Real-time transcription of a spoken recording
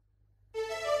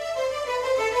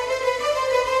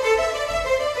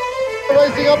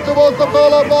racing up towards the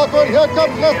furlong marker, and here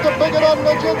comes Lester Piggott on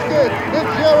Nijinsky.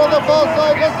 It's here on the far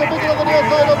side, Lester Piggott on the near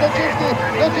side of Nijinsky.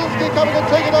 Nijinsky coming and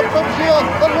taking up from Shear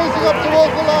and racing up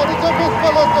towards the line. It's a miss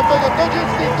for Lester Piggott.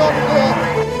 Nijinsky's gone clear.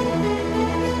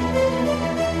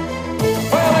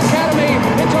 Royal Academy,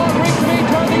 it's on Rigby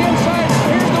toward the inside.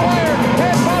 Here's the wire,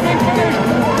 head bobbing finish.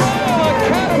 Royal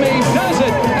Academy does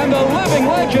it, and the living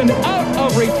legend out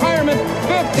of retirement,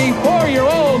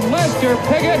 54-year-old Lester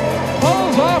Piggott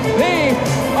pulls off the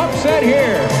upset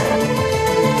here.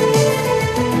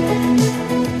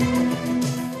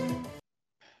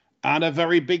 And a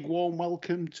very big warm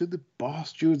welcome to the Bar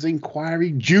Stewards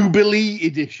Inquiry Jubilee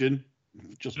edition.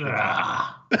 Just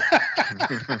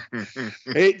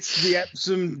It's the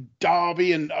Epsom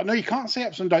Derby, and I know you can't say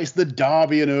Epsom Derby, it's the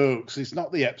Derby and Oaks. It's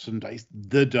not the Epsom Derby, it's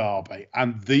the Derby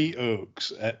and the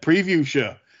Oaks preview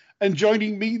show. And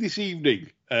joining me this evening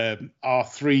are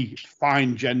three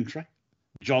fine gentry.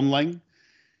 John Lang.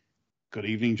 Good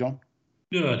evening, John.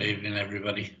 Good evening,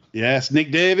 everybody. Yes,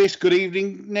 Nick Davis. Good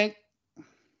evening, Nick.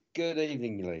 Good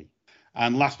evening, Lee.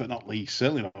 And last but not least,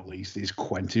 certainly not least, is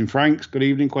Quentin Franks. Good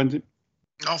evening, Quentin.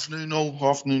 Afternoon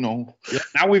all. Yeah,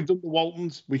 now we've done the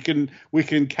Waltons, we can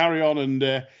carry on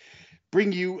and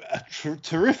bring you a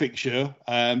terrific show.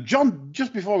 John,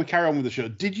 just before we carry on with the show,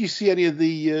 did you see any of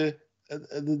the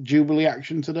Jubilee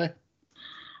action today?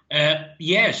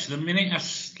 Yes, the minute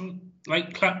I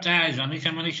clapped eyes on it,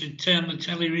 I managed to turn the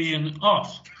television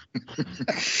off.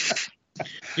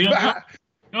 The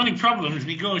only problem is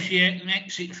negotiating an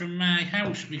exit from my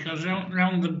house, because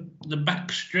around the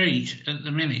back street at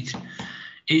the minute,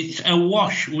 it's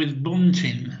awash with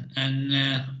bunting,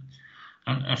 and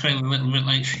I feel a little bit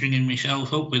like stringing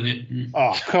myself up with it.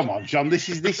 Oh, come on, John! This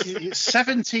is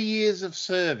 70 years of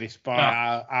service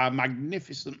by our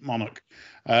magnificent monarch,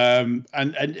 and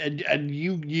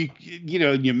you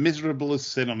know you're miserable as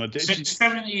sin on a day.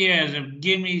 70 years of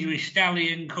gimmies with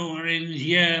stallion coverings,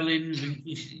 yearlings, and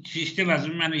she still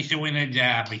hasn't managed to win a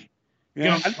derby.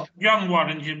 Yeah. John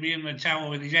Warren should be in the tower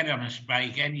with his head on a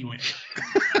spike anyway.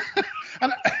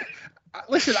 And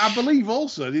listen, I believe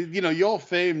also, your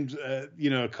famed,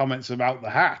 comments about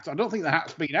the hat. I don't think the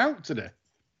hat's been out today.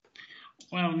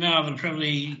 Well, no, they're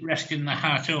probably resting the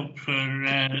hat up for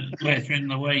later in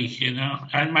the week,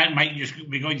 I might just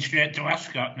be going straight to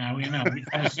Ascot now, we've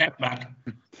had a setback.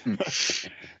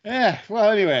 Yeah,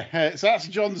 well, anyway, so that's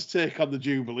John's take on the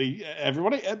Jubilee,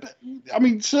 everybody. I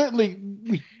mean,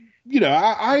 certainly,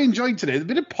 I enjoyed today. A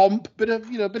bit of pomp, bit of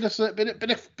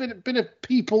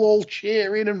people all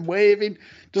cheering and waving.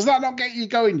 Does that not get you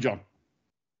going, John?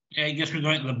 Yeah, it gets me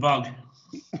going to the bog.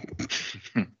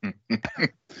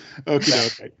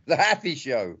 Okay. The happy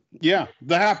show. Yeah,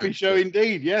 the happy show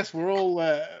indeed. Yes, we're all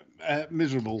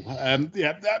miserable.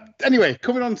 Anyway,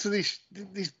 coming on to this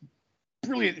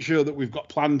brilliant show that we've got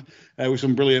planned with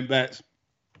some brilliant bets.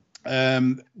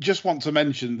 Just want to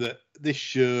mention that this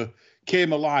show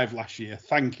came alive last year.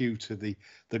 Thank you to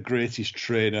the greatest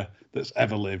trainer that's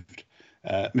ever lived,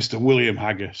 Mr. William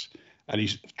Haggis, and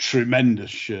his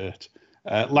tremendous shirt.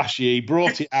 Last year, he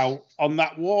brought it out on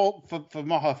that walk for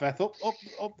Mohafeth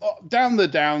up down the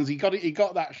downs. He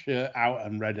got that shirt out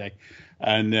and ready,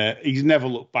 and he's never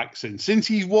looked back since. Since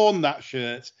he's worn that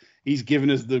shirt, he's given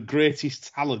us the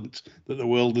greatest talent that the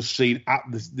world has seen at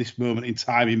this moment in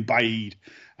time in Baid.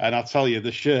 And I'll tell you,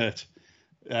 the shirt.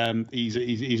 He's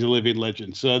a living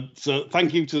legend. So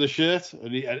thank you to the shirt.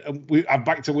 And I'm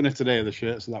back to winner today of the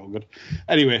shirt, so that was good.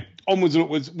 Anyway, onwards and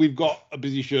upwards. We've got a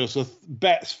busy show. So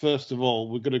bets first of all.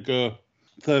 We're going to go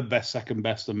third best, second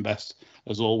best, and best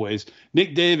as always.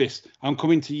 Nick Davis, I'm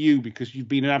coming to you because you've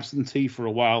been an absentee for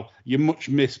a while. You're much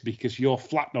missed because your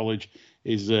flat knowledge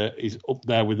is up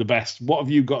there with the best. What have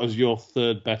you got as your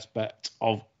third best bet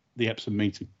of the Epsom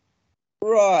meeting?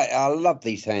 Right, I love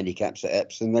these handicaps at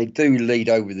Epsom. They do lead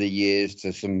over the years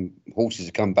to some horses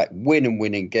that come back, win and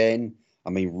win again.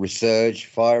 I mean, Resurge,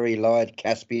 Fiery Light,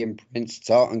 Caspian Prince,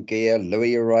 Tartan Gear,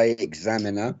 Louis Array,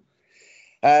 Examiner.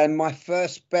 And my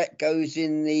first bet goes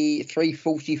in the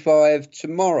 3:45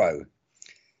 tomorrow.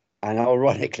 And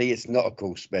ironically, it's not a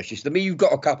course specialist. I mean, you've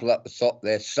got a couple up the top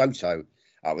there. Soto.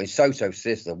 I mean, Soto's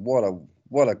sister, what a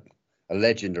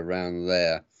legend around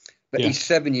there. But he's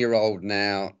 7-year-old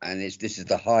now, and this is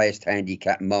the highest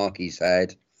handicap mark he's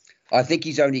had. I think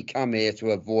he's only come here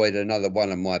to avoid another one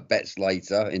of my bets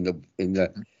later in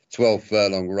the 12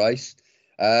 furlong race.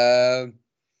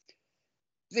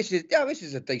 This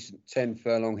is a decent 10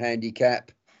 furlong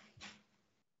handicap.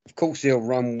 Of course, he'll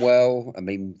run well. I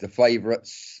mean, the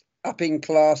favourites up in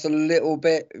class a little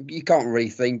bit. You can't really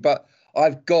think, but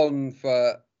I've gone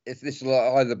for if this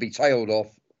will either be tailed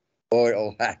off or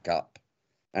it'll hack up.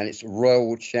 and it's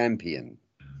Royal Champion.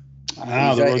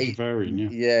 Ah, the Roger Varian,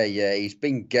 yeah. Yeah. He's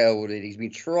been gelded. He's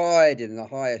been tried in the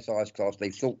highest ice class.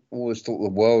 They always thought the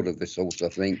world of this horse, I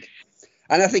think.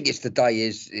 And I think it's today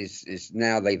is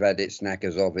now they've had its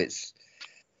knackers of it's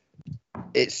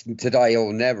today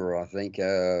or never, I think.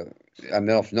 I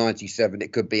mean, off 97,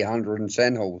 it could be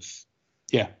 110 horse.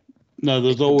 Yeah. No,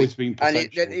 there's always been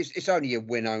potential. And it's only a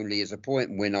win only, it's a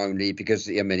point win only, because,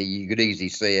 I mean, you could easily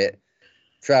see it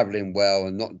travelling well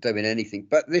and not doing anything.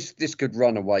 But this could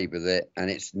run away with it,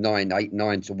 and it's 9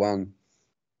 to 1.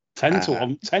 10 to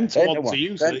 1. 10 to 1 to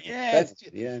use it.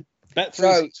 Yeah. Bet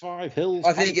 365 Hills.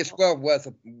 I think it's well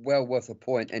worth a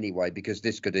point anyway, because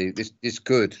this could,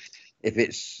 if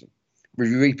it's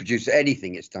reproduce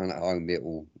anything it's done at home,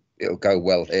 it'll go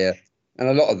well here. And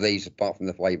a lot of these, apart from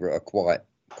the favourite, are quite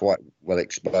well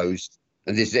exposed,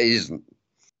 and this isn't.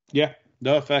 Yeah,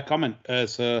 no, fair comment.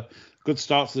 It's a good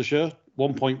start to the show.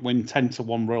 1 point win, 10 to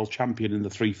 1 Royal Champion in the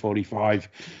 345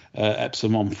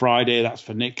 Epsom on Friday. That's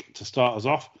for Nick to start us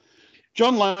off.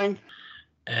 John Lang.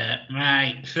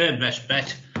 My third best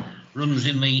bet runs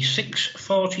in the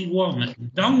 641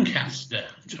 at Doncaster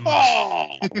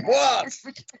tomorrow. Oh, what?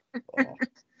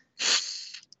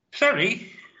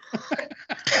 Sorry.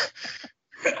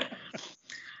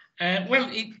 Well,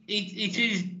 it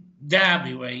is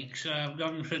Derby week, so I've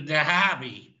gone for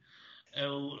Derby,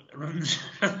 who runs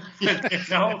for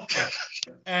this also.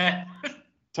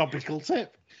 Topical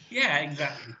tip. Yeah,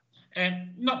 exactly.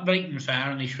 Not beaten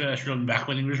far in his first run back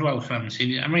when he was well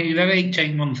fancied. I mean, he'd had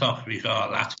 18 months off before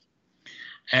that.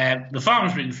 The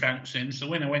form's been frank since. The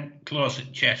winner went close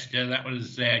at Chester. That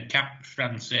was Cap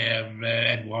Francais of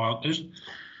Ed Walker's.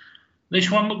 This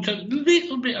one looked a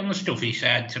little bit on the stuffy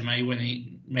side to me when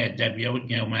he made debut at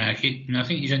Newmarket, and I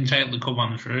think he's entitled to come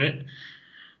on for it.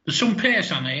 There's some pace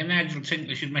on here. Nigel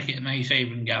Tinkley should make it a nice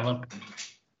even gallop.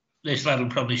 This lad'll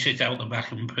probably sit out the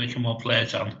back and pick him up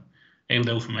late on. He'll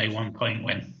do for me 1 point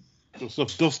win. So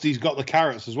Dusty's got the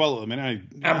carrots as well at the minute.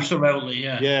 Absolutely,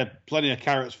 yeah. Yeah, plenty of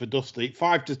carrots for Dusty.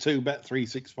 5 to 2, bet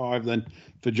 365 then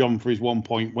for John for his 1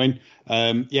 point win.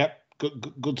 Yep.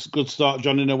 Good start,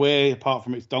 John, in a way. Apart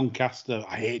from it's Doncaster,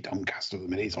 I hate Doncaster at the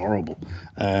minute. It's horrible.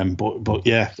 But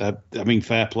yeah, I mean,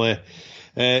 fair play.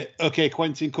 Okay,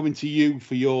 Quentin, coming to you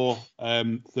for your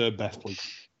third best, please.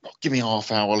 Give me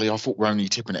half hour, Lee. I thought we're only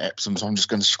tipping at Epsom, so I'm just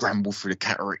going to scramble through the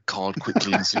cataract card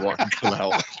quickly and see what I can pull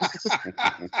out.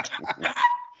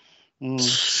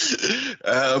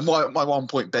 My 1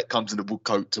 point bet comes in the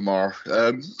Woodcote tomorrow.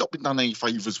 Not been done any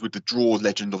favours with the draw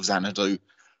legend of Xanadu,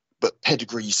 but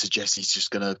pedigree suggests he's just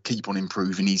going to keep on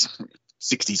improving. He's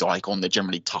 60s icon. They're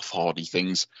generally tough, hardy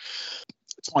things.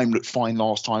 Time looked fine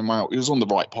last time out. He was on the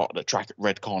right part of the track at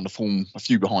Redcar. The form a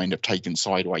few behind have taken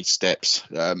sideways steps.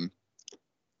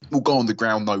 We'll go on the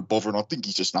ground, no bother, and I think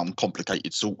he's just an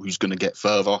uncomplicated sort who's going to get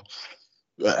further.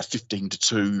 15 to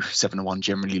 2, 7 to 1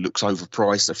 generally looks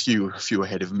overpriced. A few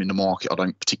ahead of him in the market I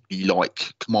don't particularly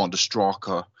like. Commander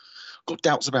Straka, got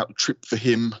doubts about the trip for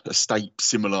him. Estate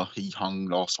similar, he hung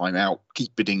last time out.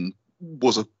 Keep Bidding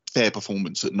was a fair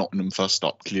performance at Nottingham first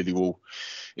up. Clearly will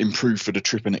improve for the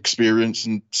trip and experience.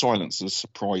 And Silence is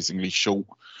surprisingly short.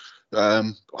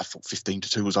 I thought 15 to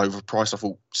 2 was overpriced. I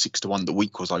thought 6 to 1 the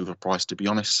week was overpriced, to be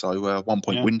honest. So 1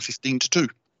 point win, 15 to 2.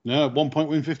 No, 1 point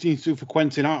win, 15 to 2 for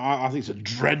Quentin. I think it's a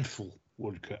dreadful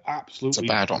woodcut. Absolutely, it's a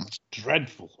bad one.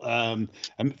 Dreadful. And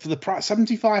for the price,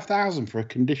 75,000 for a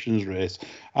conditions race,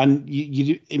 and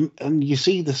you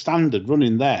see the standard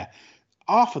running there.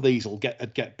 Half of these will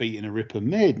get beaten a Ripper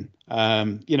Maiden.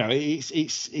 It's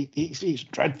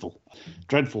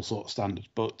dreadful sort of standard.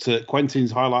 But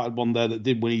Quentin's highlighted one there that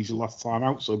did win easy last time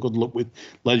out. So good luck with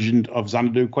Legend of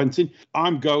Xanadu, Quentin.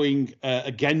 I'm going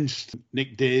against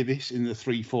Nick Davis in the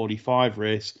 345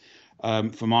 race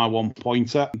for my 1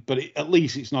 pointer, but at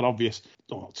least it's not obvious.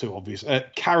 Not too obvious.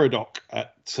 Caradoc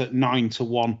at 9 to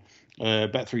 1.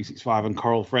 Bet 365 and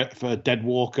Coral for Dead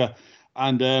Walker.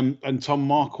 And Tom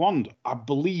Marquand. I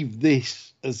believe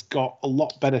this has got a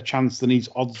lot better chance than his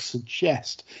odds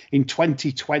suggest. In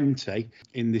 2020,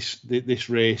 in this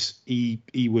race, he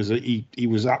was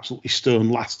absolutely stone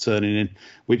last turning in,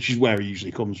 which is where he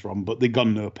usually comes from. But they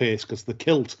gone no pace because the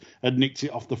Kilt had nicked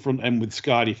it off the front end with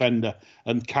Sky Defender,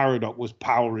 and Caradoc was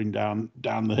powering down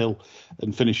the hill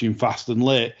and finishing fast and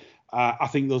late. I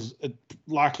think there's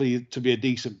likely to be a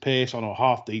decent pace on, or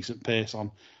half decent pace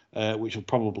on, which will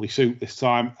probably suit this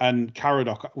time. And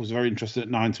Caradoc was very interested at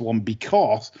 9 to 1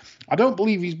 because I don't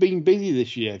believe he's been busy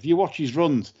this year. If you watch his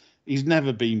runs, he's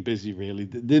never been busy really.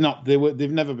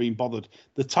 They've never been bothered.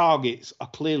 The targets are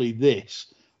clearly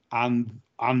this, and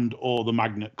and or the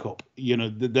Magnet Cup. You know,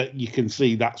 that you can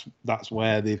see that's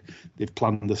where they've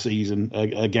planned the season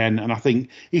again. And I think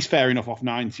he's fair enough off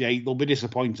 98. They'll be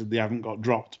disappointed they haven't got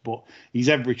dropped, but he's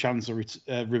every chance of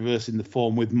reversing the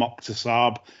form with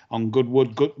Mokhtar on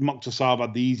Goodwood. Mokhtar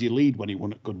had the easy lead when he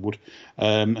won at Goodwood,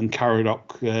 and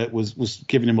Caradoc was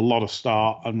giving him a lot of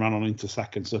start and ran on into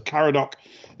second. So Caradoc,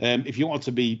 if you want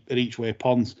to be at each way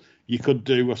ponds, you could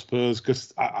do, I suppose,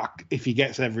 because if he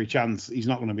gets every chance, he's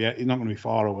not going to be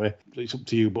far away. It's up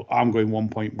to you, but I'm going 1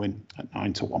 point win at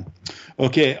 9-1.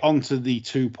 Okay, on to the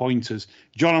 2 pointers.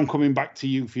 John, I'm coming back to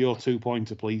you for your 2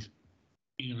 pointer, please.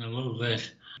 You're gonna love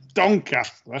this.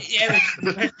 Doncaster. Yeah,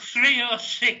 there's 3 or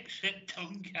 6 at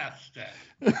Doncaster.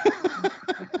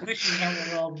 This is how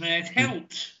we're all made.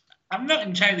 Hilts. I'm not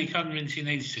entirely convinced he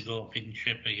needs to go up in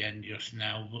trip again just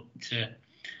now, but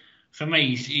for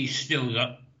me, he's still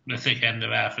got the thick end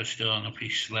of half a stone up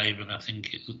his sleeve, and I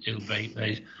think it'll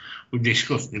be. We've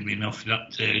discussed him enough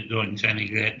not to go into any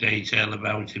great detail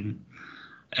about him.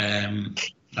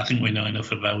 I think we know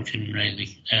enough about him,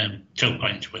 really. 2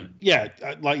 points win. Yeah,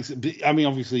 I mean,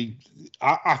 obviously,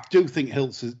 I do think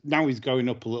Hilts now he's going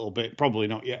up a little bit. Probably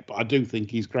not yet, but I do think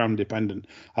he's ground dependent.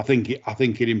 I think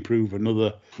he'd improve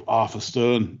another half a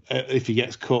stone if he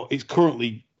gets cut. It's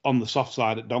currently on the soft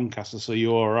side at Doncaster, so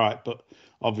you're all right. But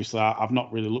obviously, I've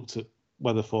not really looked at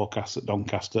weather forecasts at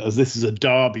Doncaster, as this is a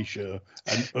Derbyshire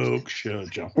and Oakshire,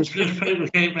 John. Just people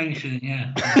keep mentioning,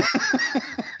 yeah.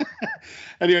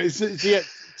 Anyway, so yeah,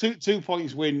 2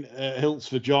 points win, Hilts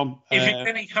for John. If it's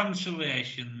any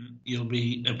consolation, you'll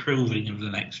be approving of the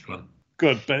next one.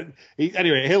 Good, but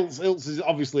anyway, Hilts is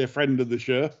obviously a friend of the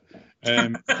show.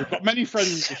 We've got many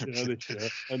friends of the show this year,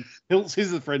 and Hilts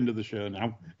is a friend of the show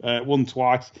now. Won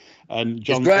twice, and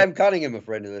John. Is Graham Cunningham a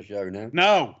friend of the show now?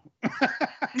 No.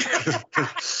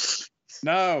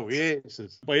 No, he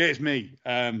is. But yeah, it's me.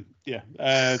 I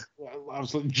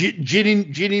was like, gin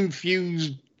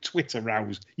infused Twitter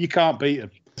rouse. You can't beat him.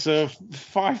 So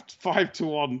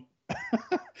 5-1.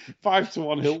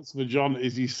 5-1 Hilts for John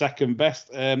is his second best.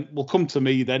 We'll come to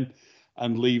me then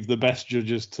and leave the best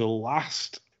judges till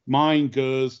last. Mine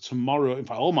goes tomorrow. In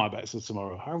fact, all my bets are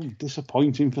tomorrow. How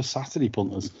disappointing for Saturday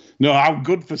punters. No, how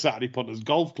good for Saturday punters.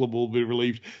 Golf Club will be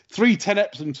relieved. 3-10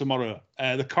 Epsom tomorrow.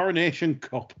 The Coronation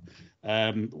Cup.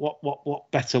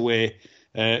 What better way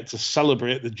to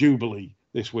celebrate the Jubilee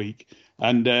this week?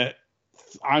 And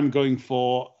I'm going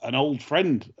for an old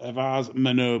friend of ours,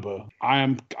 Manobo.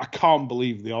 I can't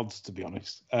believe the odds, to be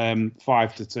honest.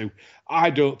 5-2. I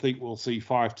don't think we'll see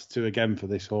 5-2 again for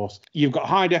this horse. You've got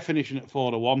High Definition at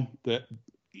 4-1. That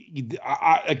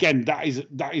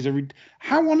is a.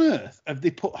 How on earth have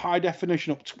they put High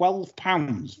Definition up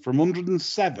 £12 from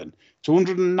 107 to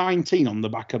 119 on the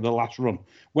back of the last run?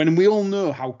 When we all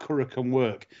know how Curragh can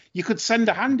work, you could send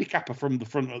a handicapper from the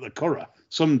front of the Curragh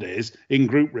some days in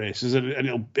group races,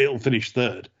 and it'll finish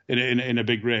third in a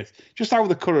big race. Just how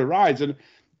the Curragh rides, and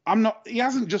he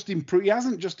hasn't just improved. He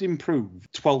hasn't just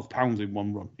improved £12 in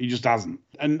one run. He just hasn't.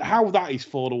 And how that is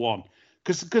 4-1.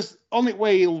 Because only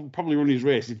way he'll probably run his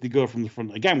race if they go from the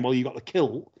front again. Well, you got the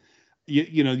kilt,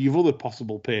 you've other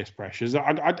possible pace pressures.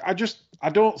 I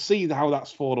don't see how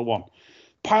that's 4-1.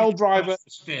 Pile driver.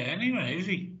 Anyway, is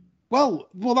he? Well,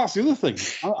 that's the other thing.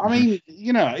 I mean,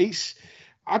 it's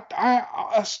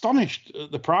I astonished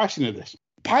at the pricing of this.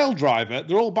 Pile driver,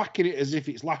 they're all backing it as if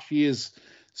it's last year's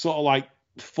sort of like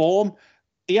form.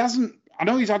 He hasn't. I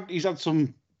know he's had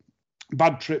some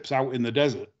bad trips out in the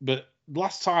desert, but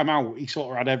last time out, he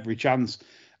sort of had every chance.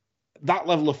 That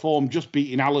level of form, just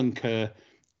beating Alan Kerr,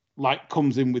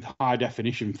 comes in with High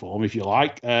Definition form, if you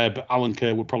like. But Alan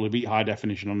Kerr would probably beat High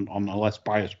Definition on a less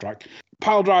biased track.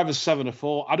 Pile Driver's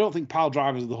 7-4. I don't think Pile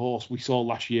Driver's the horse we saw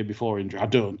last year before injury. I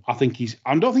don't think he's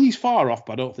far off,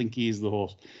 but I don't think he is the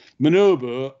horse.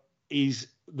 Manobo is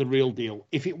the real deal.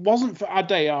 If it wasn't for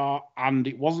Adayar and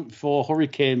it wasn't for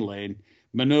Hurricane Lane,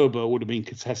 Manobo would have been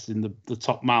contesting the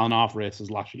top mile and a half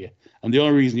races last year. And the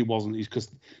only reason he wasn't is because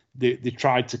they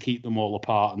tried to keep them all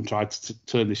apart and tried to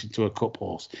turn this into a cup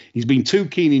horse. He's been too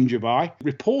keen in Dubai.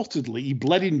 Reportedly, he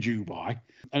bled in Dubai,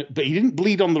 but he didn't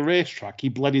bleed on the racetrack. He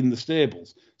bled in the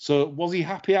stables. So was he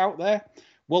happy out there?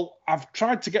 Well, I've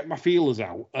tried to get my feelers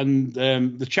out, and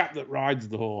the chap that rides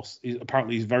the horse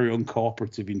apparently is very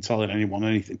uncooperative in telling anyone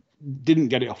anything. Didn't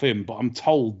get it off him, but I'm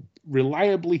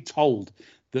reliably told,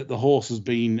 that the horse has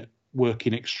been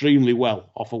working extremely well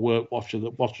off a work watcher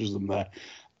that watches them there.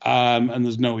 And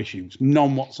there's no issues.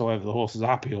 None whatsoever. The horse is a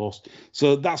happy horse.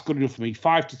 So that's good enough for me.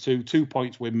 5-2, 2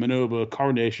 points win, Manobo,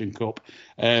 Coronation Cup.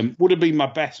 Would have been my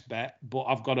best bet, but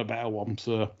I've got a better one.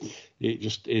 So it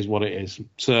just is what it is.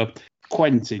 So,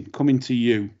 Quentin, coming to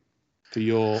you. for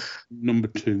your number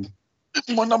 2?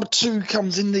 My number 2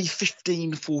 comes in the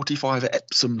 15:45 at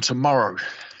Epsom tomorrow.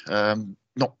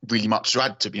 Not really much to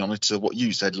add, to be honest, to what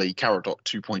you said, Lee. Caradoc,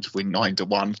 2 points to win,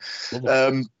 9-1.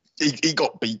 He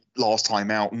got beat last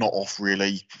time out, not off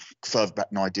really. Further back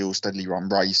than ideal, steadily run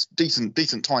race.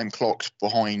 Decent time clocked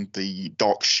behind the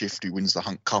Dark Shift, who wins the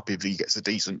Hunt Cup if he gets a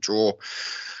decent draw.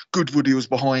 Goodwood, he was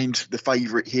behind the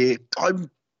favourite here. The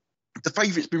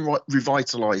favourite's been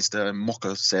revitalised,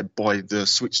 Mocker said, by the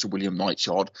switch to William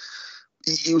Nightshard.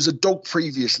 He was a dog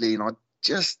previously, and I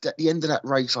just, at the end of that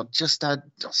race, I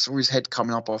saw his head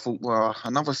coming up. I thought, well,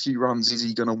 another few runs, is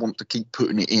he going to want to keep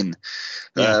putting it in?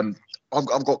 Yeah.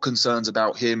 I've got concerns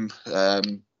about him.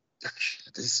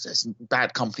 This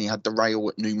bad company had the rail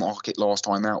at Newmarket last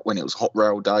time out when it was hot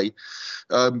rail day.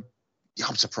 I'm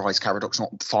surprised Caradoc's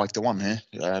not 5-1 here.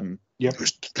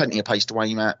 There's plenty of pace to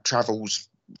aim at. Travels,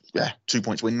 2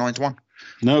 points win, 9-1.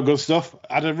 No, good stuff.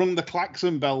 I'd have rung the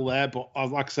klaxon bell there, but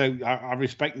like I say, I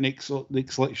respect Nick's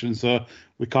selection, so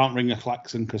we can't ring a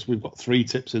klaxon because we've got 3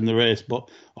 tips in the race.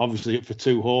 But obviously, up for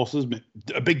 2 horses,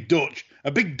 a big Dutch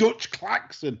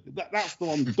klaxon. That's the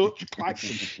one, Dutch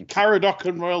klaxon. Caradoc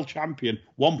and Royal Champion,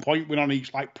 1 point win on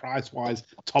each, like price wise.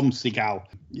 Tom Seagal,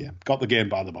 got the game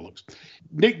by the bollocks.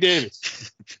 Nick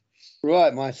Davis.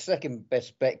 Right, my second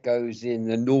best bet goes in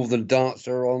the Northern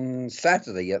Dancer on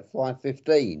Saturday at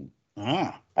 5:15.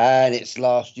 And it's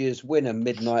last year's winner,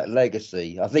 Midnight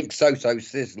Legacy. I think Soto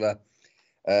Sizzler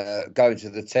going to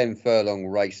the 10 furlong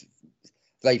race.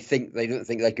 They don't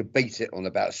think they could beat it on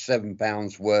about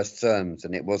 £7 worse terms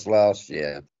than it was last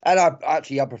year. And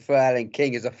I prefer Alan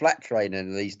King as a flat trainer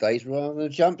these days rather than a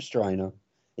jumps trainer.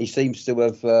 He seems to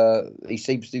have he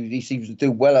seems to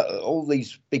do well at all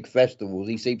these big festivals.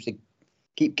 He seems to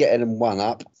keep getting them one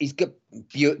up. He's got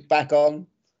Buick back on.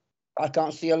 I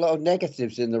can't see a lot of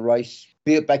negatives in the race.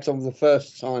 Buick back's on for the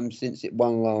first time since it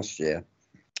won last year.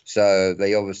 So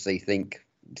they obviously think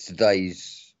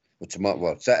Saturday's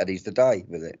the day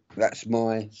with it. That's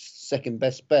my second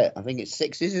best bet. I think it's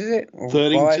 6, is it? Or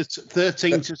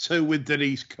 13 to 2 with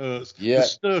Denise Kurtz. Yeah. The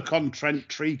Stoke-on-Trent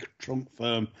Tree Trunk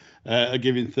firm are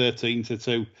giving 13 to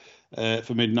 2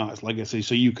 for Midnight's Legacy.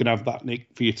 So you can have that, Nick,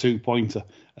 for your 2-pointer.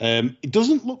 It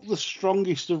doesn't look the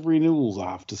strongest of renewals,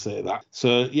 I have to say that.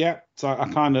 So so I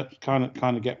kind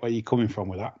of get where you're coming from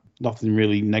with that. Nothing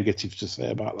really negative to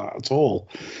say about that at all.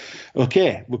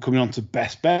 Okay, we're coming on to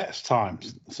best bets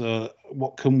times. So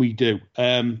what can we do?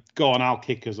 Go on, I'll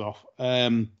kick us off.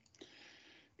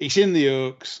 It's in the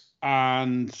Oaks,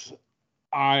 and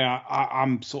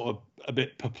I'm sort of a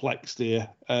bit perplexed here.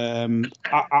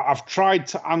 I've tried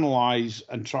to analyse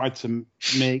and tried to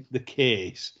make the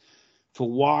case for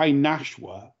why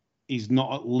Nashua is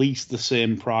not at least the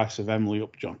same price of Emily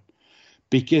Upjohn.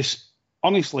 Because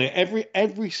honestly,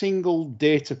 every single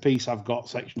data piece I've got,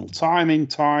 sectional timing,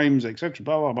 times, etc.,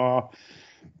 blah, blah, blah,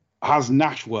 has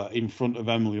Nashua in front of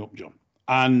Emily Upjohn.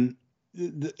 And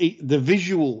the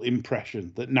visual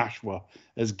impression that Nashua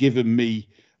has given me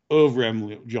over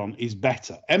Emily Upjohn is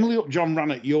better. Emily Upjohn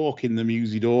ran at York in the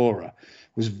Musidora,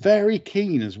 was very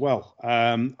keen as well.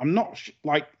 I'm not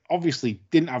obviously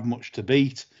didn't have much to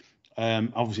beat.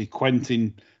 Obviously,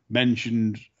 Quentin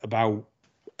mentioned about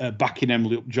backing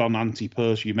Emily Upjohn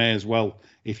anti-purse. You may as well,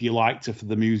 if you liked her for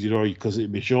the Musidora, because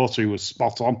it'd be shorter. He was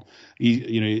spot on.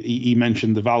 He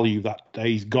mentioned the value that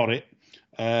day. He's got it.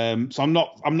 So I'm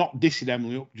not dissing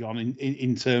Emily Upjohn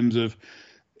in terms of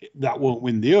that won't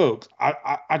win the Oaks.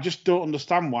 I just don't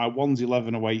understand why one's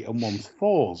 11 away and one's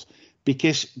 4s,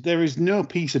 because there is no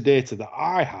piece of data that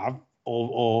I have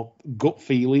or gut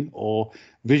feeling or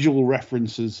visual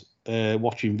references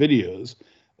watching videos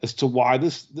as to why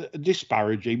there's a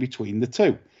disparity between the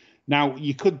two. Now,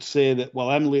 you could say that,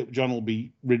 well, Emily Upjohn will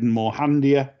be ridden more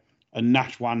handier and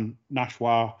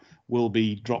Nashua will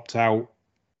be dropped out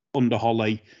under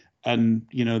Holly. And,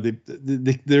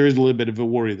 there is a little bit of a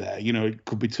worry there. It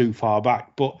could be too far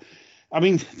back. But, I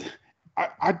mean,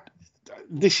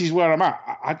 this is where I'm at.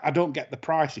 I don't get the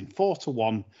pricing.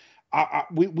 4-1.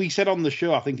 We said on the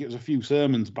show, I think it was a few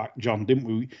sermons back, John, didn't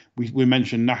we? We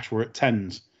mentioned Nashua at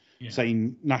 10s. Yeah.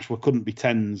 Saying Nashua couldn't be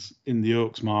 10s in the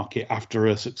Oaks market after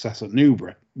her success at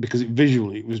Newbury, because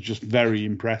visually it was just very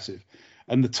impressive.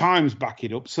 And the times back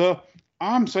it up. So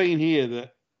I'm saying here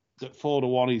that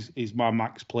 4-1 is my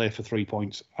max play for 3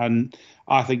 points. And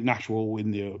I think Nashua will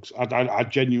win the Oaks. I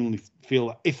genuinely feel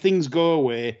that if things go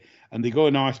away and they go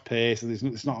a nice pace and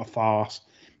it's not a farce,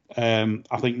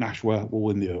 I think Nashua will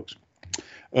win the Oaks.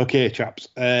 Okay, chaps.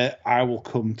 I will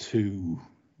come to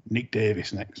Nick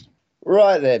Davis next.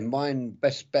 Right then, mine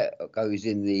best bet goes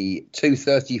in the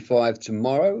 2:35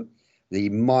 tomorrow, the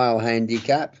mile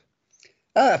handicap.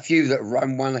 A few that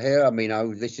run one here. I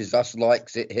mean, This Is Us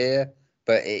likes it here,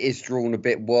 but it is drawn a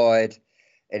bit wide,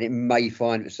 and it may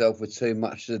find itself with too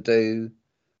much to do.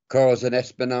 Corazon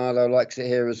Espinado likes it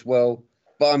here as well.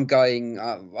 But I'm going,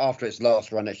 after its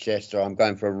last run at Chester, I'm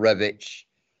going for Revich.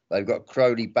 They've got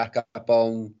Crowley back up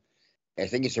on. I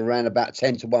think it's around about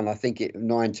 10 to 1. I think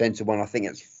 10 to 1. I think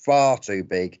it's far too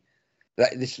big.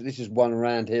 This is one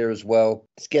round here as well.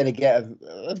 It's going to get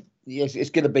yes,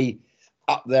 it's going to be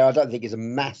up there. I don't think it's a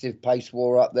massive pace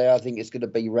war up there. I think it's going to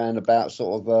be round about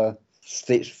sort of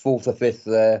fourth or fifth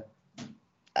there.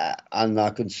 And I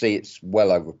can see it's well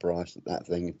overpriced at that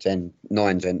thing. 10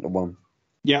 to 1.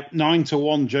 Yeah, 9 to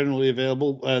 1 generally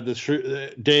available.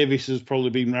 Davis has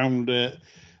probably been round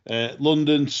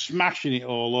London, smashing it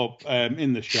all up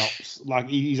in the shops. Like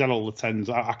he's had all the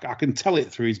tens. I can tell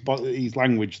it through his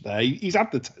language there. He's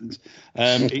had the tens.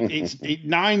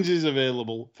 Nines is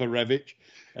available for Revich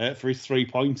for his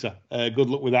 3-pointer. Good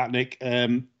luck with that, Nick.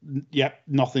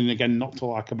 Nothing again not to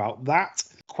like about that.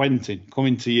 Quentin,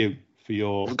 coming to you for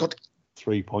your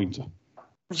 3-pointer.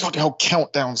 It's like the whole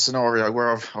countdown scenario where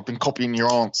I've been copying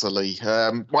your answer, Lee.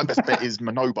 My best bet is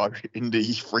Manobo in the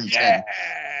 310.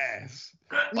 Yes.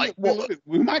 Like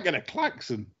we might get a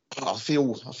klaxon. I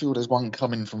feel there's one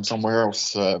coming from somewhere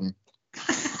else,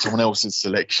 someone else's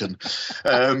selection.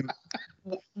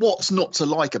 What's not to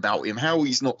like about him? How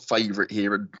he's not favourite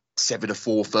here at 7 to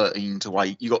 4, 13 to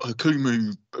 8. You got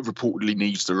Hakumu reportedly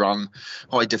needs to run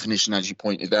high definition, as you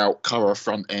pointed out. Curra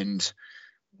front end.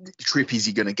 Trip, is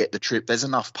he going to get the trip? There's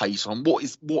enough pace on.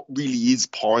 What really is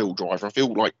pile driver? I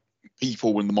feel like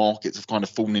people in the markets have kind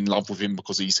of fallen in love with him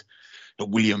because he's a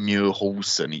William Muir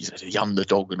horse and he's the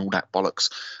underdog and all that bollocks.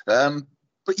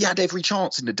 But he had every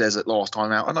chance in the desert last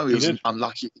time out. I know he was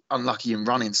unlucky in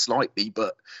running slightly,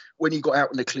 but when he got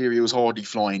out in the clear, he was hardly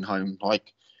flying home.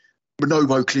 Like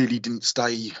Bonobo clearly didn't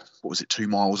stay. 2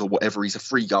 miles or whatever? He's a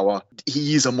free goer.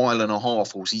 He is a 1.5 mile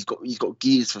horse. He's got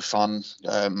gears for fun.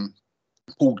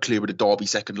 Pulled clear with a Derby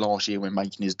second last year when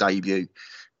making his debut.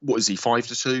 What is he, 5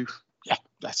 to 2? Yeah,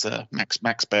 that's a max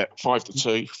bet. 5 to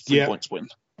 2, 3 points win.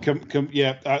 I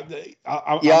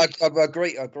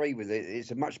agree with it. It's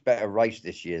a much better race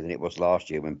this year than it was last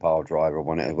year when Pile Driver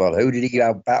won it as well. Who did he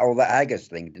battle that Haggis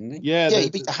thing, didn't he? Yeah, he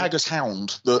beat the Haggis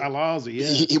Hound. Alazi,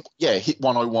 hit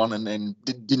 101 and then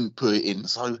didn't put it in.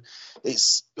 So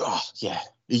it's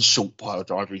he's short, Pile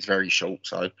Driver. He's very short.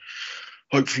 So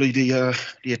hopefully the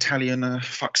Italian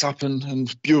fucks up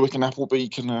and Buick and Appleby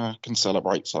can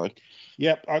celebrate. So.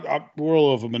 Yep, we're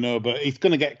all over Manoba. He's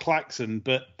going to get klaxon,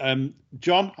 but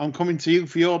John, I'm coming to you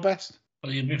for your best.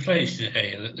 Well, you'll be pleased to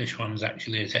hear that this one's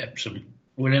actually at Epsom.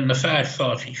 We're in the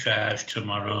 5:45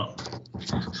 tomorrow,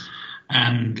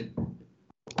 and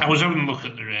I was having a look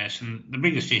at the race, and the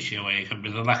biggest issue here could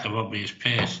be the lack of obvious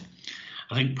pace.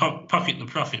 I think Pocket the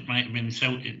Prophet might have been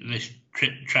suited to this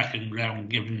track and ground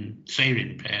given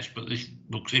searing pace, but this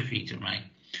looks iffy to me.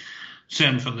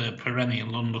 Same for the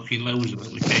perennial unlucky loser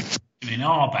that we came in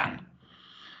Arban.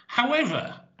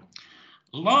 However,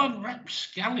 Lord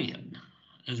Rapscallion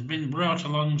has been brought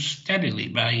along steadily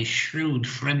by his shrewd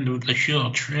friend of the show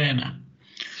trainer.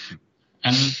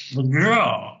 And the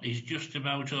draw is just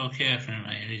about okay for him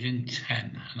here. He's in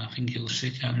 10, and I think he'll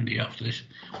sit handy off this.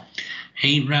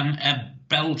 He ran a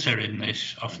belter in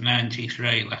this off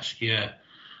 93 last year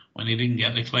when he didn't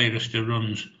get the clearest of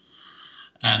runs.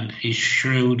 And his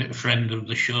shrewd friend of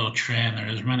the show trainer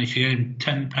has managed to get him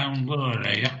 £10 lower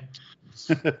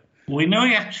here. We know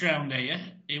he acts round here.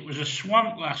 It was a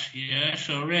swamp last year,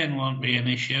 so rain won't be an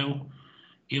issue.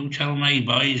 You tell me,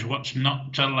 boys, what's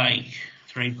not to like?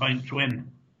 3 points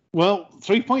win. Well,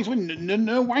 3 points win.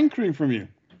 No wankering from you.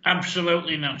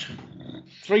 Absolutely not.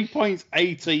 3 points,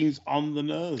 18's on the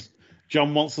nose.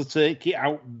 John wants to take it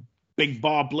out big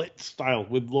bar blitz style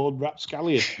with Lord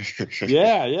Rapscallion.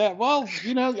 Yeah. Well,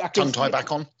 I can tongue tie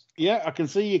back on. Yeah, I can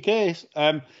see your case.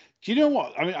 Do you know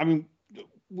what? I mean,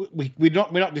 we're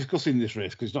not discussing this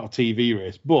race because it's not a TV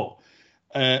race, but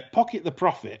Pocket the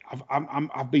Prophet,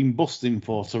 I've been busting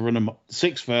for to run a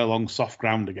 6 furlong soft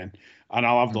ground again, and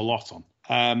I'll have the lot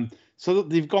on. So that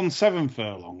they've gone 7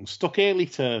 furlongs, stuck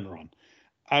Ailey Turner on.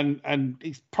 And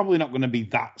it's probably not going to be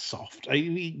that soft.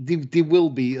 There will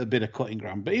be a bit of cutting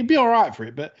ground, but he'll be all right for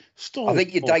it. But still, I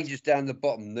think your danger's down the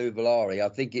bottom, Nuvolari. I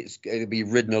think it's going to be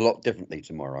ridden a lot differently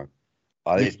tomorrow.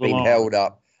 I think it's been held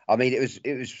up. I mean, it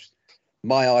was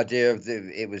my idea of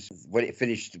it was when it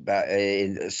finished about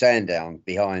in Sandown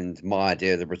behind my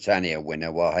idea of the Britannia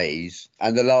winner, Wahiz.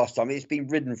 And the last time it's been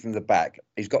ridden from the back.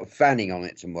 He's got Fanning on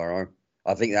it tomorrow.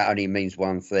 I think that only means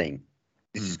one thing.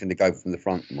 This is going to go from the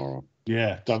front tomorrow.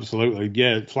 Yeah, absolutely.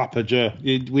 Yeah, Flapper Joe.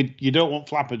 You don't want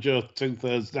Flapper Joe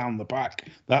 2/3 down the pack.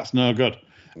 That's no good.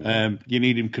 You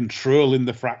need him controlling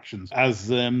the fractions. As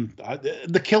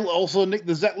the kilt also nicked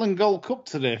the Zetland Gold Cup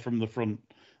today from the front.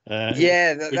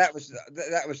 That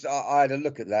was. I had a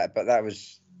look at that, but that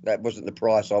wasn't the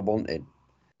price I wanted.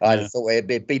 I thought it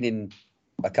had been in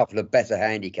a couple of better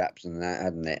handicaps than that,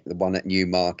 hadn't it? The one at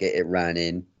Newmarket it ran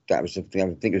in. I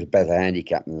think it was a better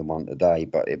handicap than the one today,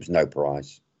 but it was no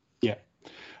price. Yeah.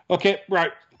 Okay,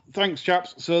 right. Thanks,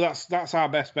 chaps. So that's our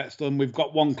best bets done. We've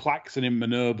got one Claxon in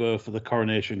Manobo for the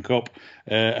Coronation Cup,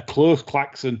 a close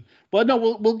Claxon. Well, no,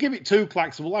 we'll give it two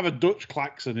Claxon. We'll have a Dutch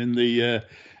Claxon in the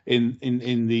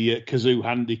Kazoo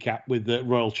handicap with the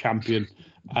Royal Champion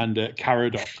and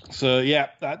Caradoc. So yeah,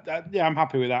 I'm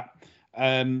happy with that.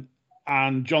 And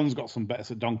John's got some bets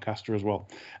at Doncaster as well.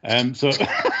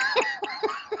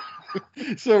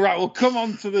 So right, we'll come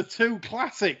on to the two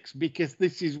classics, because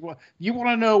this is what you want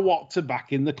to know, what to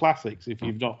back in the classics if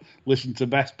you've not listened to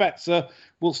Best Bets. So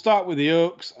we'll start with the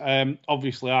Oaks.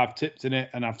 Obviously, I've tipped in it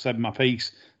and I've said my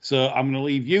piece. So I'm going to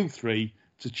leave you three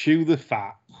to chew the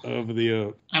fat over the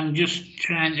Oaks. I'm just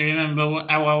trying to remember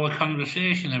how our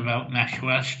conversation about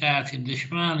Nashua started this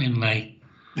morning, Lee.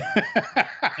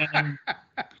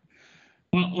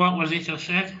 What was it I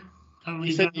said?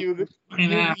 You said you were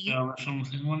or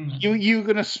something, wasn't it? You were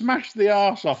going to smash the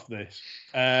arse off this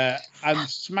and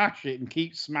smash it and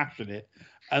keep smashing it,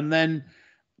 and then,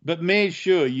 but made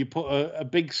sure you put a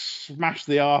big smash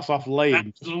the arse off lane.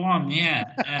 That's the one,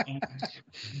 yeah.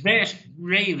 Based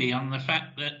really on the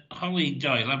fact that Holly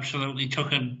Doyle absolutely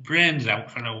took her brains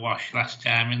out for a wash last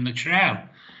time in the trial.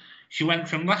 She went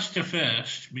from last to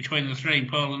first between the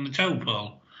 3-pole and the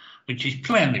 2-pole, which is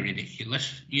plainly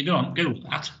ridiculous. You don't do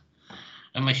that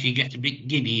unless you get a bit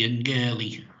giddy and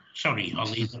girly. Sorry,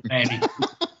 Holly, but Mary.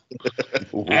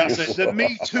 That's it. The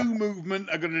Me Too movement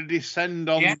are going to descend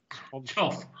on. Yeah,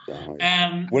 tough.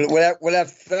 We'll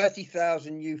have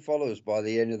 30,000 new followers by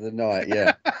the end of the night.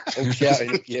 Yeah, all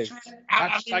shouting at you.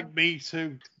 Hashtag Me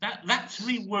Too. That's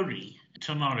me worry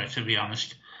tomorrow. To be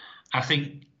honest, I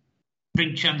think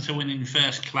big chance of winning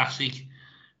first classic.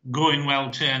 Going well,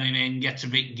 turning in, gets a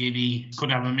bit giddy.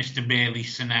 Could have a Mr. Bailey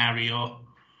scenario.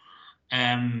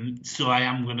 So I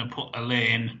am going to put a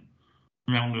lane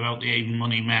round about the even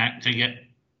money mark to get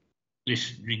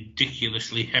this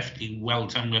ridiculously hefty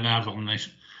welt I'm going to have on this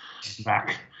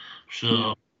back.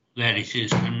 So there it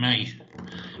is for me.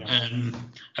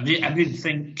 I did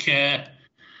think the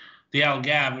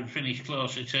Algarve would finish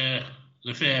closer to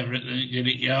the favourite than it did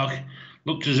at York.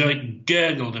 Looked as though it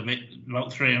gurgled a bit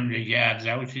about 300 yards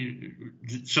out.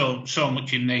 So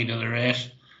much in need of the race.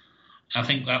 I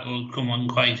think that will come on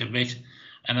quite a bit.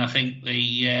 And I think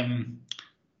the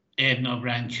Aidan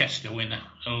O'Brien Chester winner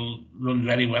will run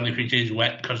very well if it is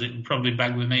wet, because it would probably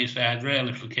bag the near side rail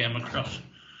if it came across.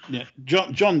 Yeah,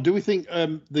 John, do we think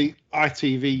the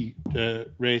ITV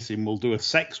racing will do a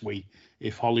sex wee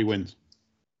if Holly wins?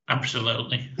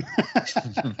 Absolutely.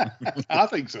 I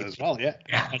think so as well, yeah.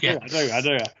 I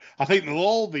do. I think they'll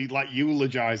all be like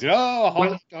eulogising. Oh,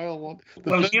 Holly Doyle won.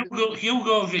 Well,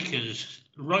 Hugo Vickers,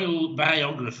 royal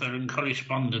biographer and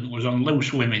correspondent, was on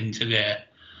Loose Women today,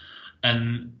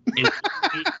 and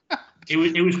he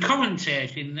was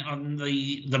commentating on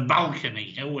the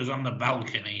balcony. Who was on the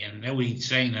balcony and who he'd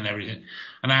seen and everything.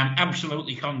 And I'm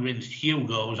absolutely convinced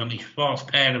Hugo was on his fourth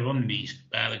pair of undies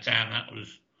by the time that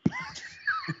was.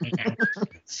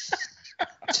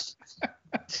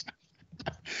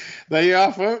 There you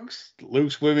are, folks.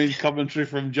 Loose Women commentary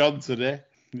from John today.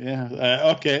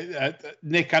 Yeah. Okay.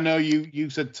 Nick, I know you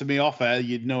said to me off air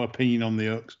you'd no opinion on the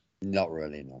Oaks. Not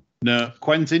really, no. No.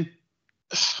 Quentin?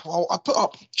 Well, I put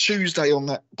up Tuesday on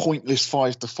that pointless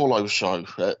 5 to follow show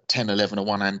at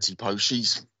 10-11-1 anti-post.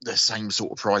 She's the same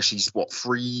sort of price. She's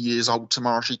 3 years old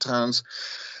tomorrow she turns.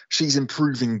 She's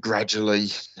improving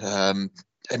gradually.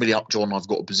 Emily Upjohn, I've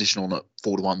got a position on at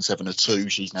 4-1, 7-2.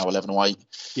 She's now 11-8.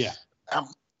 Yeah.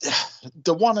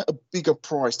 The one at a bigger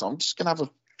price, I'm just going to have a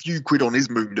few quid on is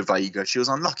Moon de Vega. She was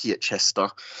unlucky at Chester,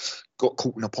 got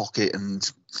caught in a pocket and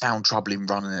found trouble in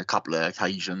running a couple of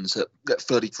occasions. At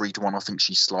 33-1, I think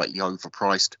she's slightly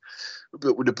overpriced.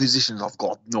 But with the positions I've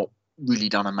got, I've not really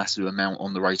done a massive amount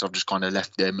on the race. I've just kind of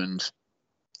left them and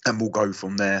we'll go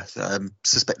from there.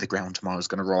 Suspect the ground tomorrow is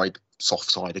going to ride soft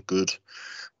side are good.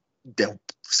 They'll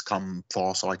come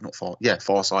far side, not far. Yeah,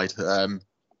 far side.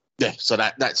 So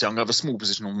that's young. I have a small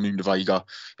position on Moon de Vega.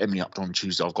 Emily Upjohn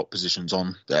Tuesday, I've got positions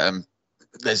on.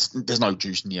 There's no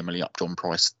juice in the Emily Upjohn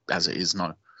price as it is,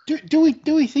 no. Do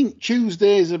we think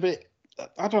Tuesday is a bit?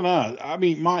 I don't know. I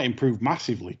mean, it might improve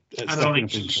massively. I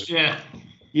don't think. Yeah.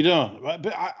 You don't,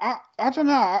 but I don't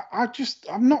know.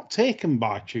 I'm not taken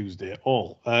by Tuesday at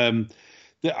all. I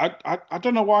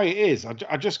don't know why it is.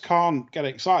 I just can't get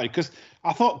excited because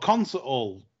I thought Concert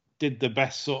Hall did the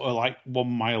best sort of like 1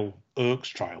 mile Oaks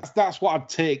trial. That's what I'd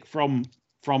take from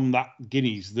that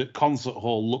Guineas, that Concert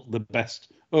Hall looked the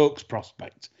best Oaks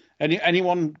prospect.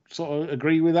 Anyone sort of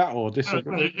agree with that or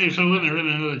disagree? If a winner in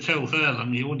another 2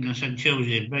 furlong, you wouldn't have said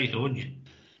Tuesday beat, would you?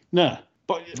 No,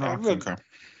 but No, I think so.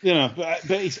 you know, but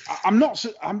I'm not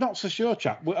so sure,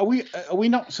 chap. Are we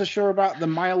not so sure about the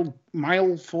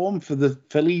mile form for the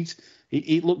fillies?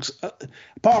 It looks,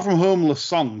 apart from Homeless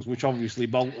Songs, which obviously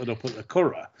bolted up at the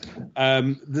Curragh,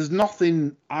 there's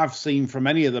nothing I've seen from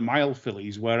any of the mile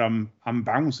fillies where I'm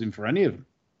bouncing for any of them.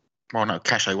 Well, no,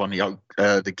 Cachet won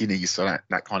the Guineas, so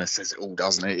that kind of says it all,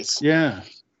 doesn't it? It's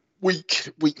weak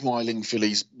miling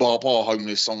fillies, bar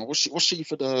Homeless Song. What's she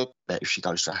for the bet if she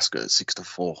goes to Ascot at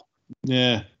 6-4?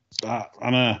 Yeah, I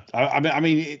know. I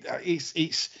mean,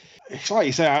 it's like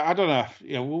you say. I don't know.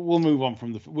 Yeah, we'll move on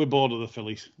from we're bored of the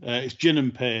fillies. It's Gin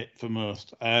and Pate for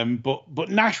most. But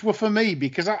Nash were for me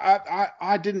because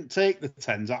I didn't take the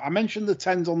 10s. I mentioned the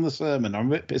 10s on the sermon. I'm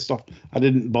a bit pissed off. I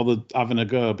didn't bother having a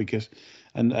go because,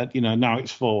 and now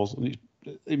it's 4s. And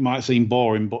it might seem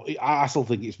boring, but I still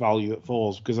think it's value at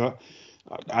 4s because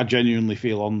I genuinely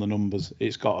feel on the numbers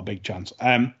it's got a big chance.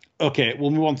 Okay, we'll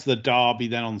move on to the Derby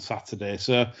then on Saturday.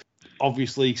 So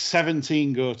obviously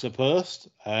 17 go to post.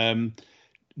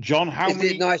 John, how isn't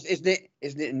many? It nice? Isn't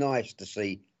it nice to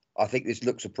see? I think this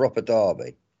looks a proper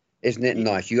Derby. Isn't it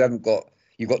nice? You've got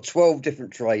 12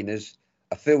 different trainers,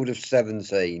 a field of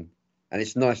 17, and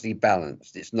it's nicely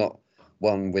balanced. It's not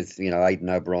one with Aidan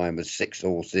O'Brien with 6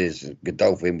 horses,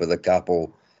 Godolphin with a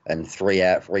couple, and 3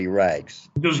 rags.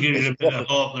 It does give you a bit of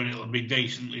hope that it'll be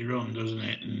decently run, doesn't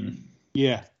it? And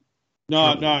yeah.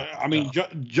 No. I mean,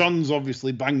 John's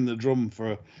obviously banged the drum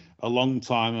for a long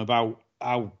time about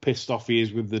how pissed off he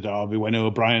is with the Derby when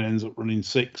O'Brien ends up running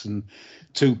 6 and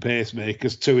 2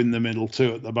 pacemakers, 2 in the middle,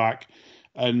 2 at the back,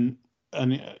 and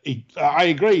I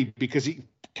agree because he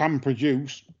can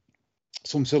produce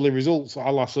some silly results, a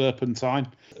la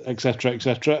Serpentine, etc.,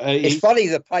 etc. It's funny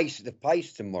the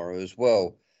pace tomorrow as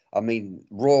well. I mean,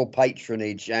 Royal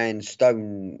Patronage and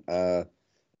Stone I've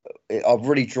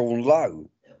really drawn low.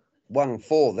 1 and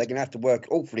 4. They're going to have to work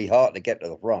awfully hard to get to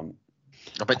the front.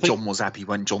 I bet John was happy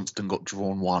when Johnston got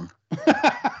drawn 1.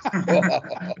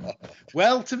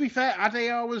 Well, to be fair,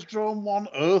 Adair was drawn 1,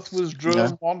 Earth was drawn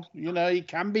 1. It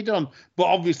can be done. But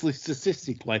obviously,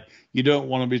 statistically, you don't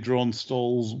want to be drawn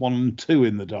stalls 1 and 2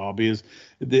 in the Derby.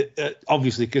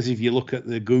 Obviously, because if you look at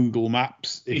the Google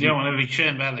Maps... You don't want to be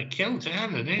trained by the kilter,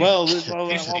 either, do you? Well, that's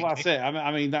it.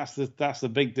 I mean, that's the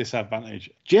big disadvantage.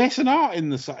 Jason Hart in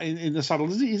the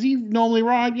saddle, is he normally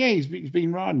riding? Yeah, he's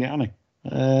been riding it, hasn't he?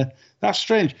 That's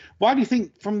strange. Why do you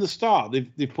think from the start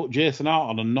they've put Jason Hart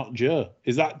on and not Joe?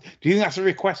 Do you think that's a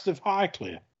request of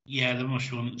Highclere? Yeah, they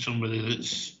must want somebody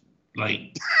that's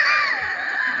like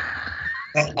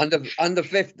under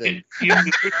 50.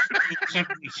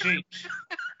 76.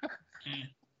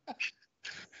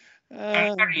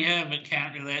 Harry Herbert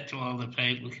can't relate to all the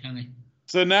people, can he?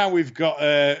 So now we've got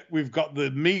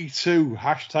the Me Too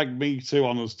 #Me Too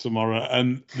on us tomorrow,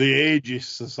 and the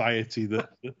Ageist Society that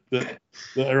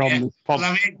are on this podcast.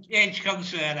 Well, age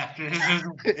concern after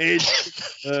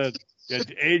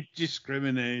age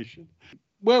discrimination.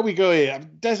 Where we go here,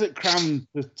 Desert Crown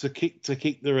to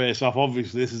kick the race off.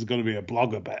 Obviously, this is going to be a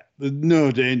blogger bet. There's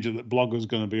no danger that blogger's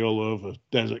going to be all over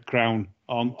Desert Crown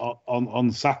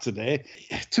on Saturday.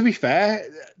 To be fair,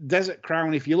 Desert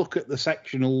Crown, if you look at the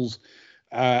sectionals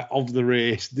of the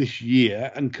race this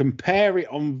year and compare it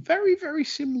on very, very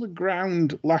similar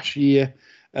ground last year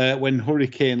when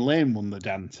Hurricane Lane won the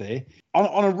Dante,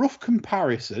 on a rough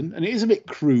comparison, and it is a bit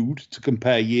crude to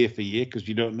compare year for year because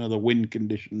you don't know the wind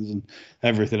conditions and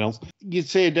everything else, you'd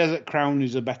say Desert Crown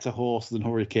is a better horse than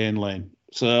Hurricane Lane.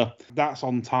 So that's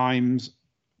on times.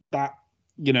 That,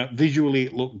 visually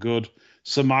it looked good.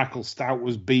 Sir Michael Stout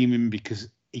was beaming because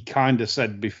he kind of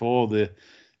said before the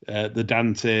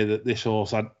Dante that this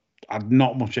horse had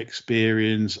not much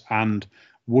experience and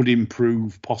would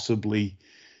improve possibly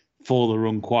for the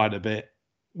run quite a bit.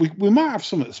 We might have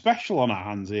something special on our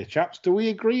hands here, chaps. Do we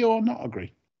agree or not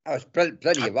agree? Oh, there's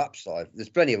plenty of upside. There's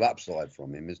plenty of upside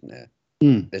from him, isn't there?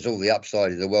 There's all the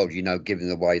upside in the world, given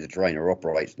the way the trainer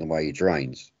operates and the way he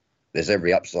trains. There's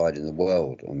every upside in the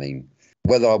world. I mean,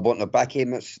 whether I want to back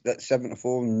him at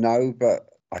 7-4, no, but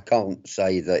I can't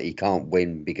say that he can't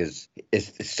win because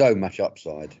it's so much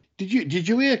upside. Did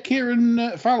you hear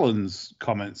Kieran Fallon's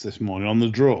comments this morning on the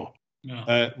draw?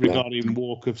 No. regarding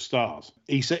Walk of Stars.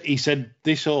 He said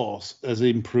this horse has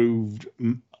improved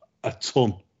a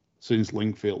ton since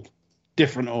Lingfield.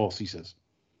 Different horse, he says.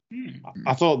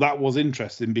 I thought that was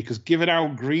interesting because given how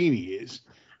green he is,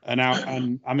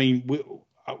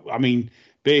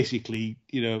 basically,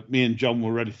 me and John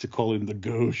were ready to call him the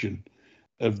Goshen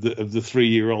of the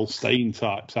 3-year-old staying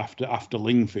types after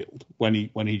Lingfield when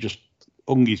he just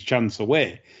hung his chance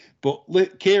away.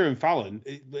 But Kieran Fallon,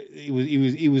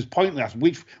 he was pointedly asked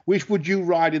which would you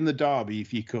ride in the Derby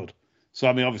if you could. So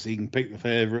obviously he can pick the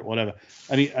favourite, whatever,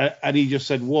 and he just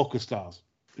said Walker Stars.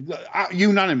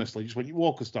 Unanimously, just went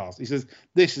Walker Stars. He says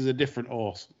this is a different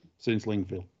horse since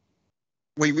Lingfield.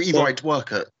 Well, he rides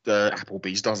work at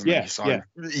Applebee's, doesn't he? So yeah.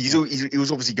 he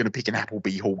was obviously going to pick an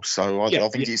Applebee horse. So I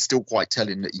think it's still quite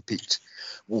telling that he picked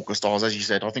Walker Stars. As you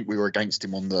said, I think we were against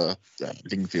him on the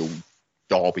Lingfield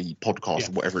Derby podcast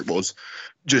or whatever it was.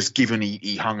 Just given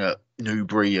he hung at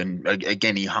Newbury and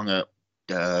again he hung at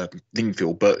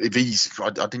Lingfield, but if I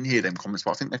didn't hear them comments,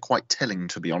 but I think they're quite telling,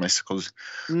 to be honest, because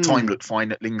time looked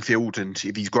fine at Lingfield, and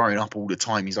if he's growing up all the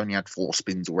time, he's only had 4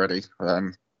 spins already.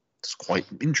 It's quite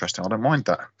interesting. I don't mind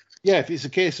that. Yeah, if it's a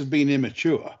case of being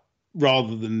immature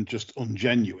rather than just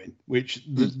ungenuine, which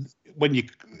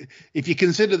if you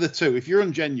consider the two, if you're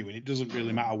ungenuine, it doesn't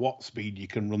really matter what speed you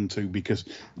can run to because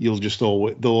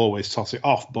they'll always toss it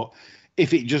off. But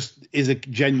if it just is a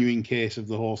genuine case of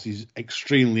the horse is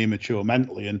extremely immature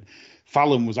mentally, and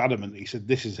Fallon was adamant, he said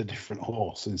this is a different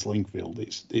horse since Lingfield.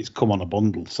 It's come on a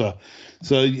bundle. So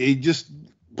it just,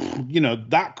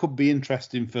 that could be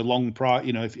interesting for long price.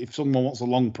 If someone wants a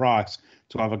long price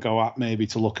to have a go at, maybe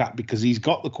to look at, because he's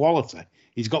got the quality,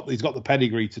 he's got the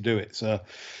pedigree to do it. So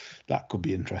that could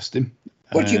be interesting.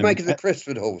 What do you make of the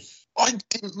Cresford horse? I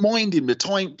didn't mind him. The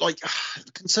time, the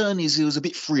concern is he was a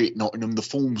bit free at Nottingham. The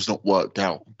form's not worked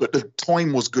out, but the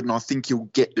time was good, and I think he'll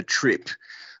get the trip.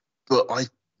 But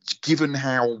given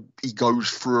how he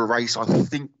goes through a race, I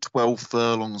think 12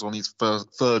 furlongs on his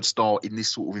third start in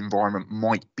this sort of environment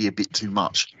might be a bit too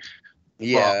much.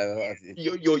 Yeah,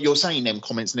 you're saying them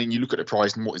comments, and then you look at the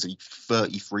price, and what is he,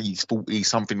 33, 40,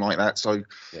 something like that. So.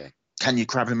 Yeah. Can you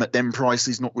grab him at them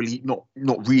prices? Not really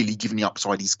given the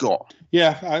upside he's got.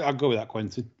 Yeah, I'll go with that,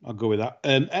 Quentin. I'll go with that.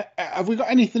 Have we got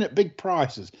anything at big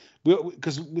prices?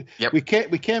 Because we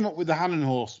came up with the Hannon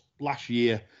horse last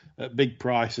year at big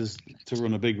prices to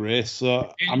run a big race.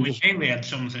 So we had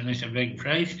something that's a big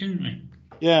price, didn't we?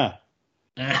 Yeah.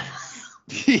 Yeah.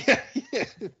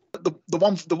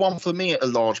 The one for me at a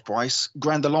large price,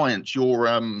 Grand Alliance, your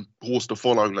horse to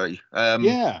follow, Lee.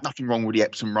 Nothing wrong with the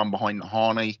Epsom run behind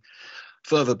Harney.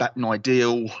 Further back than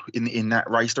ideal in that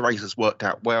race. The race has worked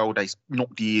out well. They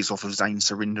knocked the ears off of Zane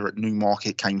Surinder at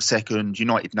Newmarket, came second.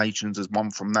 United Nations has won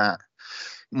from that.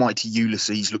 Mighty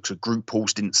Ulysses looks a group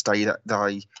horse, didn't stay that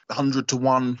day. 100 to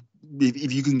 1.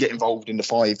 If you can get involved in the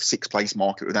 5-6 place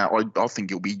market with that, I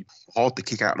think it'll be hard to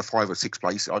kick out of the 5 or 6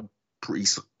 place. I'm pretty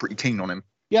keen on him.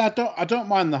 Yeah, I don't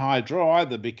mind the high draw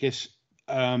either, because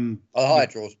the high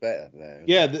draw's better there.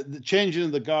 Yeah, the changing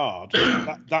of the guard,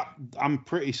 that I'm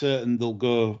pretty certain they'll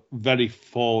go very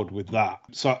forward with that.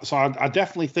 So I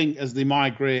definitely think as they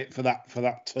migrate for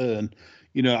that turn,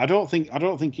 I don't think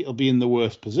it'll be in the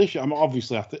worst position. I mean,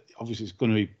 obviously it's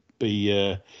going to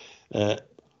be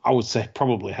I would say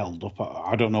probably held up.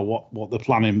 I don't know what they're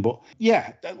planning, but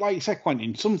yeah, like you said,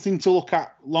 Quentin, something to look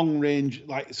at long range.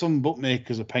 Like some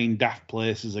bookmakers are paying daft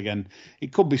places again.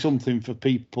 It could be something for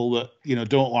people that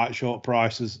don't like short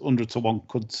prices. 100 to 1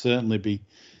 could certainly be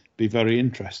very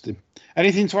interesting.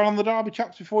 Anything to add on the Derby,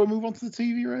 chaps, before we move on to the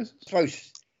TV races?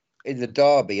 Close in the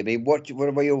Derby. I mean, what do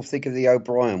we all think of the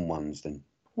O'Brien ones then?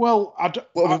 Well,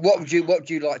 what would you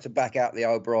like to back out the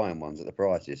O'Brien ones at the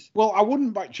prices? Well, I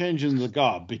wouldn't back changing the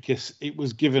guard because it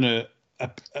was given a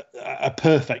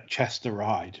perfect Chester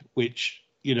ride, which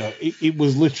it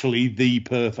was literally the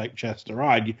perfect Chester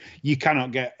ride. You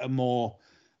cannot get a more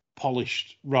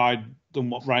polished ride than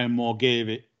what Ryan Moore gave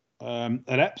it at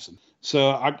Epsom.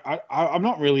 So I'm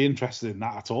not really interested in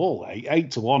that at all.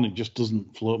 8 to 1, it just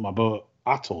doesn't float my boat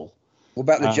at all. What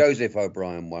about the Joseph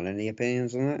O'Brien one? Any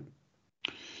opinions on that?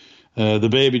 The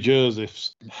baby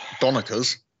Josephs.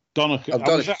 Donnaker's. Donica. I'm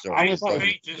going to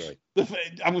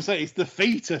say it's the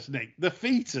fetus, Nick. The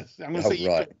fetus. I'm going to say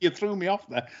right. You threw me off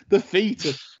there. The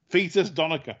fetus. Fetus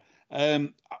Donica.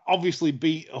 Obviously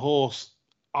beat a horse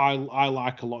I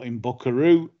like a lot in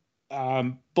Buckaroo.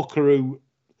 Buckaroo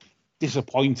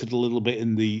disappointed a little bit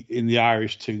in the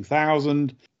Irish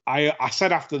 2000. I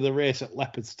said after the race at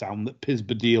Leopardstown that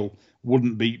Pisbadil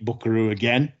wouldn't beat Buckaroo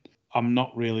again. I'm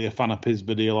not really a fan of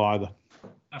Pisbadil either.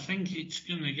 I think it's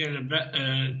going to get a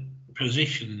better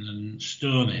position than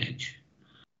Stone Age.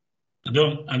 I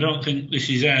don't think this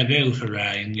is ideal for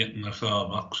Ryan getting the 4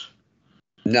 box.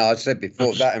 No, I said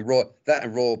before that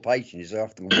and Royal Patience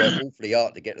have to work awfully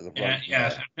hard to get to the front.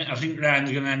 I think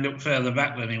Ryan's going to end up further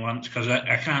back than he wants because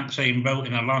I can't see him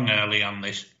bolting along early on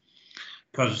this.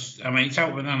 Because, I mean, it's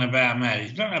out with Anna Bar Mare.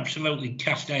 He's not absolutely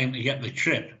cast iron to get the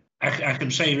trip. I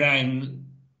can see Ryan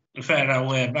a fair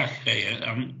old way back here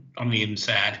on the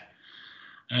inside.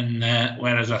 And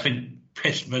whereas I think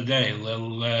Pisbadale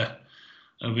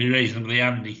will be reasonably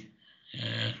handy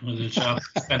with his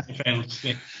failed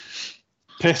stick.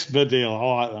 Pisbadale,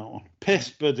 I like that one.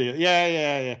 Pisbadale,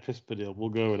 yeah. Pisbadale, we'll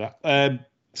go with that.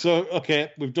 So,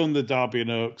 okay, we've done the Derby and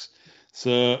Oaks.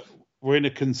 So we're in a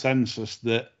consensus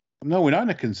that. No, we're not in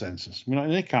a consensus. We're not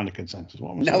in any kind of consensus.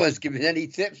 No one's giving any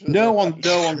tips. No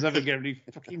one's ever given any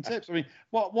fucking tips. I mean,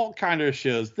 what kind of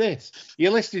show is this? You're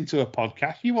listening to a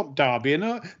podcast. You want Derby and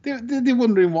Oaks. They're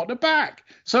wondering what to back.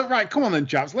 So, right, come on then,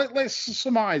 chaps. Let's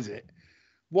surmise it.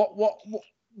 What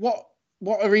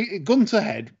are gun to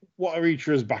head? What are each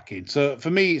of us backing? So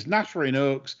for me, it's Nashua in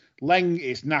Oaks. Leng,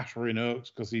 it's Nashua in Oaks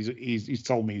because he's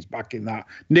told me he's backing that.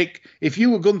 Nick, if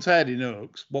you were gun to head in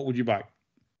Oaks, what would you back?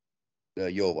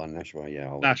 Your one, Nashua,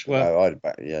 yeah. Nashua. I'd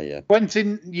back, yeah.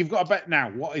 Quentin, you've got a bet now.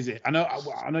 What is it? I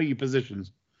know your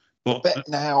positions. But bet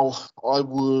now, I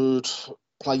would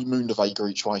play Moon de Vega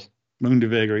each way. Moon de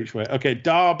Vega each way. Okay,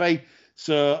 Derby.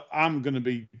 So I'm going to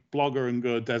be Blogger and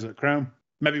go Desert Crown.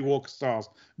 Maybe Walker Stars.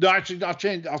 No, actually, I'll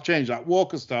change that.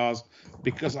 Walker Stars,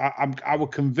 because I was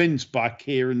convinced by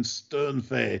Kieran's stern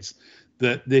face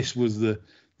that this was the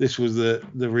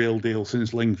real deal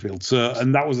since Lingfield. So,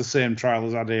 and that was the same trial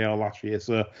as ADL last year.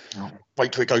 So,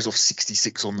 wait till it goes off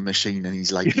 66 on the machine and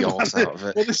he's laid the arse out of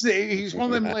it. Well, he's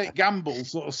one of them late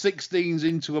gambles, sort of 16s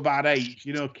into about 8.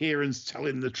 You know, Kieran's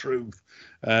telling the truth.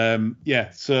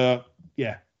 So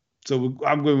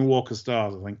I'm going with Walker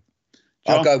Stars, I think.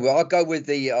 John? I'll go with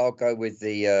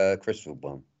the Crystal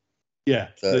one. Yeah,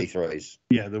 33s.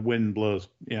 The wind blows.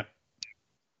 Yeah.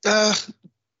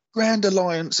 Grand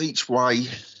Alliance each way,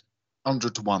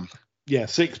 100 to 1. Yeah,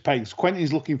 6 pegs.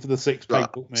 Quentin's looking for the 6 peg.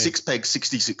 Right. 6 pegs,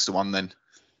 66 to 1 then.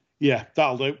 Yeah,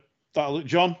 that'll do.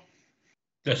 John?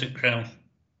 Desert Crown.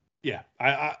 Yeah,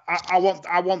 I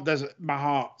want Desert. My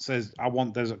heart says I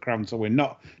want Desert Crown to win,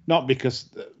 not because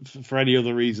for any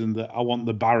other reason that I want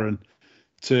the Baron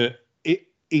to.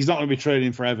 He's not going to be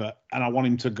training forever, and I want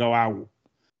him to go out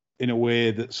in a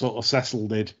way that sort of Cecil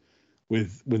did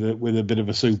with a bit of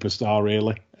a superstar,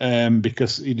 really,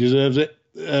 because he deserves it.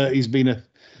 He's been a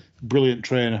brilliant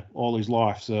trainer all his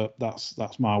life, so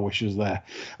that's my wishes there.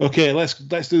 Okay, let's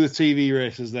do the TV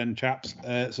races then, chaps.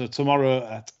 So tomorrow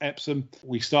at Epsom,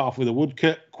 we start off with a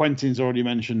woodcut. Quentin's already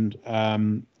mentioned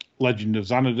Legend of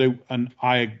Xanadu, and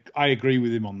I agree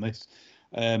with him on this.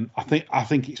 I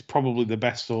think it's probably the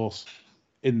best horse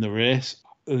in the race,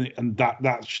 and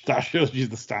that shows you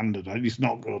the standard. It's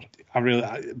not good.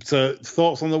 So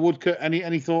thoughts on the woodcut?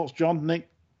 Any thoughts, John, Nick?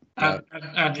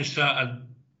 I just thought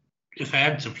if I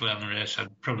had to play on the race,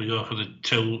 I'd probably go for the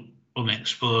 2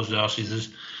 unexposed horses.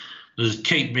 There's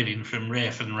Keep Bidding from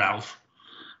Rafe and Ralph,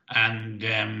 and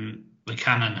the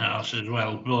Cannon horse as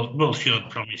well. Both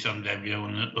showed promise on debut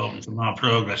and open to more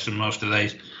progress than most of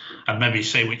these. I'd maybe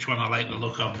say which one I like the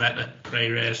look of better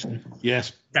pre-racing.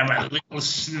 Yes. Have a little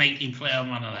sneaky play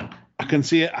on one of them. I can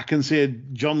see a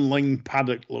John Ling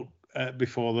paddock look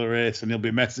before the race, and he'll be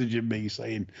messaging me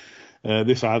saying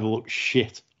this either looks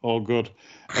shit or good.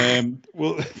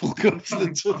 We'll go to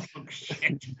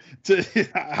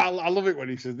the I love it when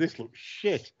he says this looks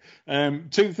shit.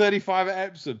 235 at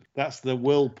Epsom. That's the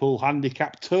Whirlpool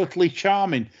handicap. Totally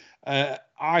Charming.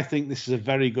 I think this is a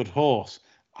very good horse.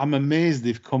 I'm amazed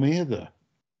they've come here, though.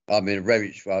 I mean,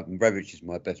 Revich is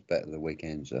my best bet of the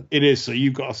weekend. So. It is, so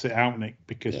you've got to sit out, Nick,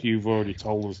 because you've already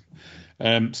told us.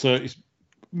 So it's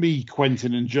me,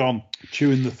 Quentin, and John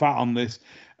chewing the fat on this.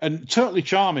 And Totally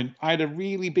Charming, I had a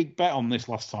really big bet on this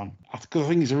last time because I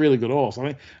think it's a really good horse.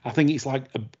 I think it's like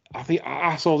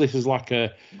I saw this as like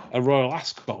a Royal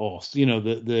Ascot horse, you know,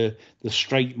 the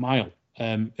straight mile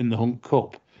in the Hunt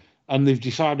Cup, and they've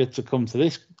decided to come to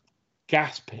this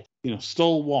gas pit, you know,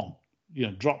 stole one, you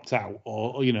know, dropped out,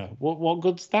 or you know, what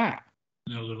good's that?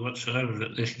 No good whatsoever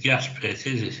at this gas pit,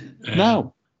 is it?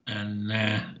 No. And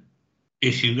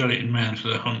if you've got it in mind for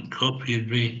the Hunt Cup, you'd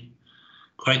be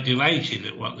quite delighted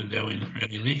at what they're doing,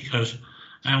 really, because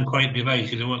I'm quite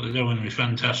delighted at what they're doing with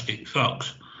Fantastic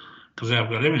Fox, because I've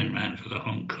got him in mind for the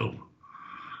Hunt Cup.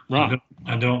 Right.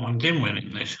 I don't want him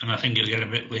winning this, and I think he'll get a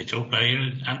bit lit up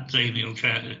here. Anthony will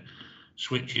try to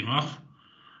switch him off,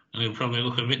 and he'll probably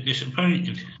look a bit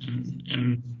disappointed.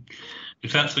 And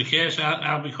if that's the case,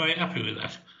 I'll be quite happy with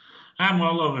that. I'm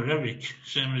all over Revich,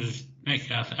 same as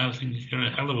Nick. I think he's got a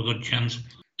hell of a good chance.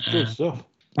 Good stuff.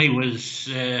 He was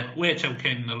way too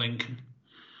keen in the Lincoln,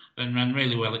 then ran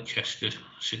really well at Chester.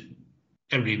 So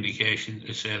every indication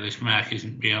to say this mark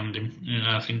isn't beyond him.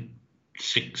 I think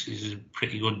 6 is a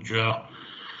pretty good draw.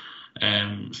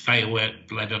 Firework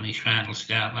bled on his final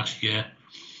start last year.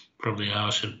 Probably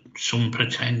also some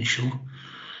potential.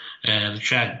 They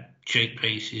tried cheap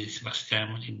pieces last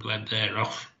time when he bled there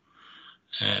off.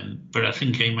 But I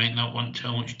think he might not want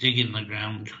too much dig in the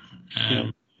ground.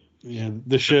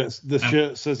 The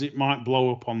shirt says it might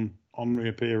blow up on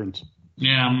reappearance.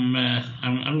 Yeah,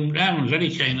 I'm very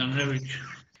keen on Revich.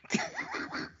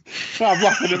 I'm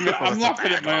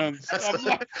laughing at my own.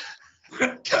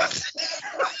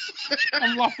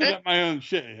 I'm laughing at my own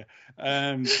shit here.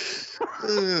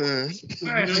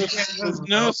 There's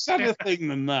no sadder thing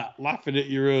than that. Laughing at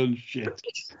your own shit.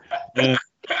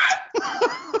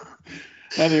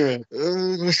 Anyway.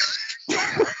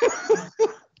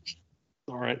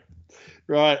 Sorry.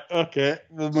 Right. Okay.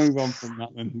 We'll move on from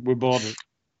that then. We're bored.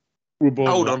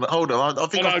 Hold on. I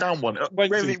think I've done one.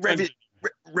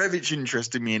 Revich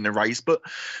interested me in the race, but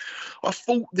I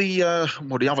thought the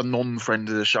other non-friend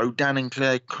of the show, Dan and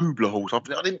Claire Kubler horse, I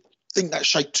didn't think that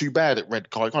shaped too bad at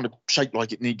Redcar. It kind of shaped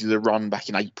like it needed a run back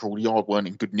in April. The yard weren't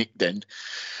in good nick then.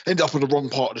 Ended up on the wrong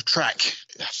part of the track,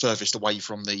 furthest away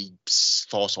from the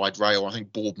far side rail. I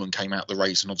think Boardman came out the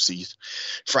race and obviously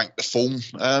franked the form.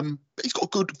 But he's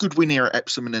got a good win here at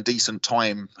Epsom in a decent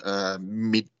time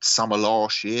mid-summer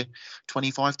last year,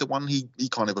 25-1. He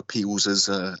kind of appeals as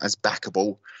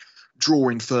backable.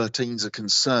 Drawing 13's a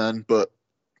concern, but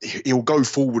he'll go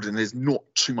forward and there's not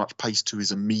too much pace to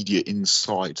his immediate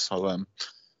inside. So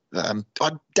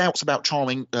I doubts about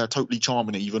Totally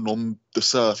Charming even on the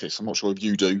surface. I'm not sure if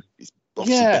you do.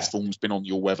 Obviously, best form's been on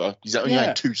your weather. He's only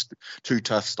had two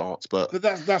tough starts, but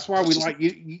that's why we like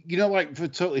you know, like for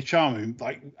Totally Charming,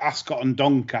 like Ascot and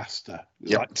Doncaster,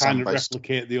 like kind of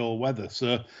replicate the all weather.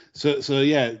 So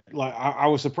yeah, like I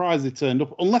was surprised they turned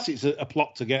up, unless it's a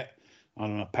plot to get, I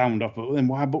don't know, pound off. But then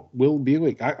why? But Will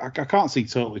Buick, I can't see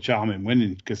Totally Charming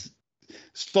winning because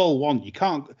stall one, you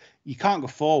can't go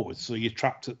forward, so you're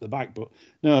trapped at the back. But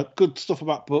no, good stuff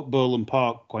about Burland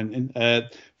Park, Quentin.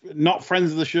 Not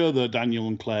friends of the show though, Daniel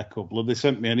and Claire Kubler. They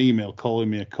sent me an email calling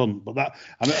me a cunt, but that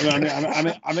I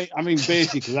mean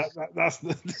basically that's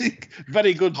the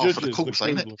very good judges.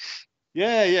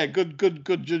 Yeah, good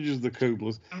judges, the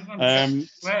Kublers.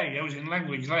 Claire using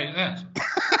language like that.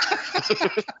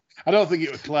 I don't think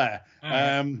it was Claire.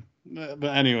 But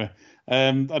anyway,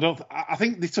 I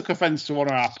think they took offence to one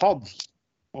of our pods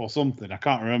or something. I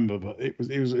can't remember, but it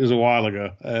was a while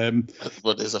ago.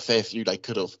 But there's a fair few they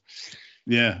could have.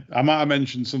 Yeah, I might have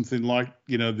mentioned something like,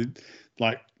 the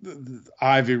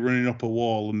Ivy running up a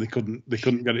wall and they couldn't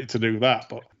get it to do that,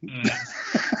 but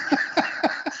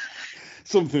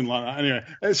something like that.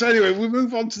 Anyway, we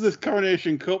move on to the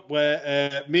Coronation Cup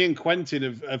where me and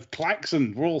Quentin have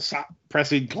Claxon. We're all sat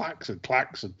pressing Claxon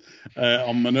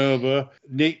on Manobo.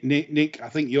 Nick, I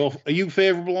think are you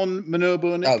favourable on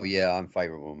Manobo, Nick? Oh yeah, I'm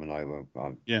favourable on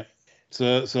Manobo. Yeah.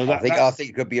 So I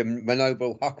think it could be a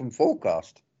Manobo Huckham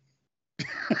forecast.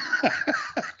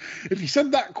 If you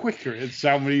said that quicker, it'd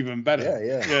sound even better.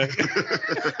 Yeah.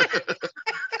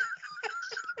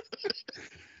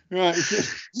 Right,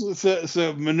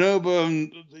 so Manobo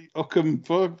and Uckham,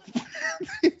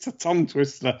 it's a tongue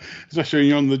twister, especially when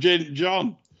you're on the gin,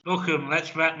 John. Uckham,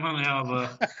 let's back Manobo.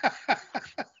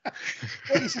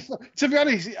 To be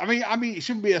honest, I mean, it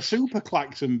shouldn't be a super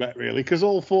Claxon bet really, because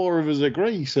all four of us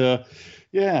agree. So,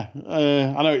 yeah,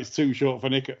 I know it's too short for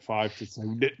Nick at 5 to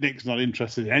 2. Nick's not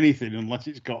interested in anything unless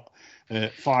it's got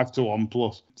 5-1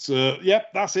 plus. So, yep,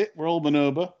 that's it. We're all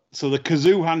Manobo. So the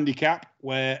Kazoo handicap,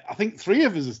 where I think 3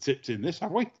 of us has tipped in this,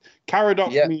 have we?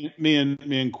 Caradoc, me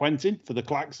and Quentin for the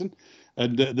Claxon,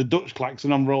 and the Dutch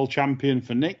Claxon on roll champion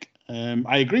for Nick.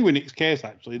 I agree with Nick's case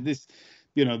actually. This,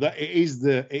 that it is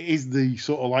the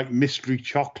sort of like mystery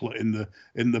chocolate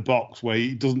in the box where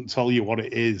it doesn't tell you what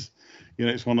it is.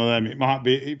 It's one of them. It might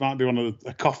be one of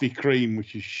a coffee cream,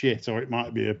 which is shit, or it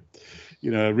might be a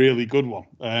really good one.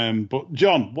 But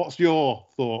John, what's your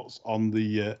thoughts on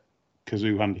the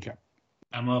Kazoo handicap?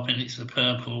 I'm hoping it's the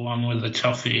purple one with the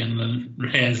toffee and the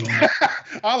hazelnut.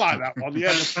 I like that one,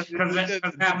 yeah. Because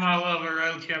I'm all over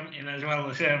road champion as well,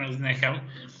 the same as Nick.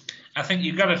 I think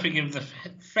you've got to forgive the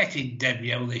fetid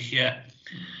debut this year.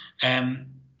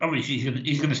 Obviously,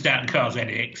 he's going to start to cause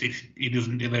headaches if he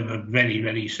doesn't deliver very,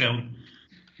 very soon.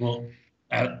 But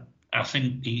I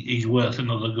think he's worth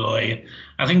another go here.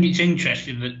 I think it's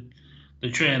interesting that the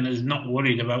trainer's not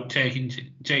worried about taking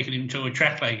him to a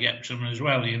track like Epsom as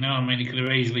well. He could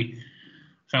have easily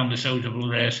found a suitable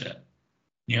race at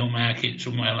Newmarket,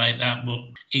 somewhere like that. But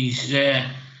he's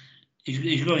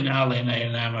going all in there,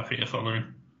 and I'm happy to follow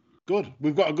him. Good.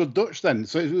 We've got a good Dutch then.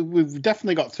 So we've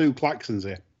definitely got 2 Klaxons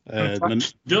here.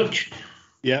 Dutch.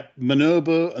 Yeah,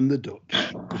 Manobo and the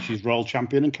Dutch, which is Royal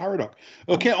Champion and Caradoc.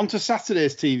 Okay, on to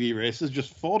Saturday's TV races,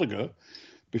 just 4 to go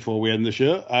before we end the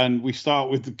show. And we start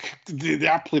with the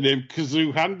aptly named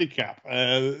Kazoo Handicap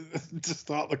to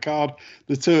start the card.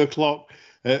 The 2 o'clock,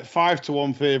 5 to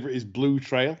 1 favourite is Blue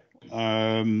Trail.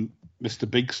 Mr.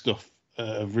 Big Stuff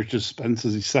of Richard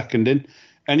Spencer's is second in.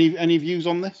 Any views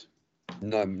on this?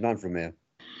 No, none from here.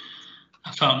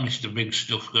 I thought Mr. Big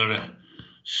Stuff got a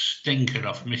stinker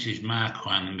off Mrs.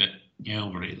 Marquand at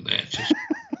Newbury latest.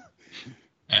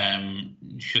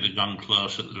 Should have gone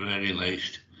close at the very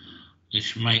least.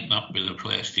 This might not be the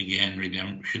place to gain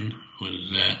redemption with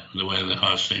the way the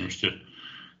horse seems to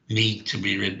need to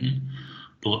be ridden.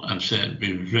 But I'd say it'd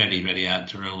be very, very hard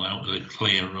to rule out with a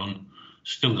clear run.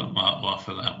 Still got more to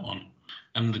offer that one.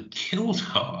 And the Killed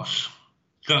Horse,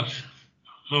 God,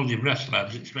 hold your breath,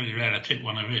 lads. It's very rare I take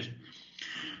one of his.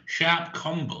 Sharp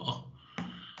Combo,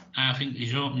 I think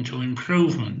he's open to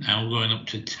improvement now, going up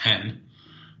to 10.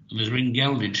 And has been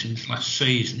gelded since last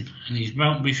season. And he's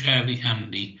bound to be fairly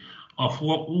handy off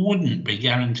what wouldn't be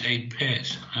guaranteed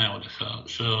pace, I would have thought.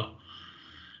 So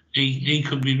he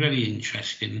could be very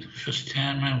interesting first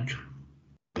time out.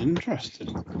 Interesting.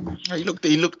 He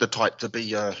looked the type to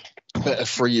be a better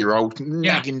 3-year-old,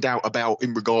 nagging doubt about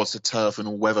in regards to turf and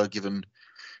all weather, given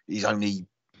his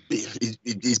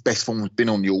best form has been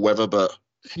on the all weather, but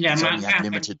he's only had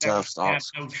limited turf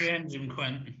starts. No trains in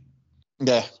Quentin.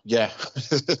 Yeah.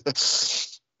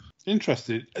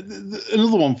 Interesting.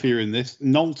 Another one for you in this,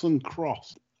 Knowlton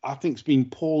Cross. I think it's been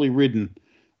poorly ridden.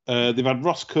 They've had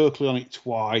Ross Kirkley on it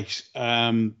twice.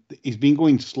 He's been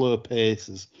going slow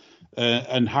paces.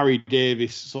 And Harry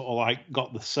Davis sort of like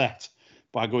got the set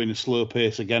by going a slow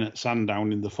pace again at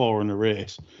Sandown in the 4 in a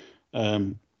race.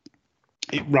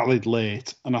 It rallied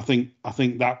late, and I think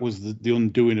that was the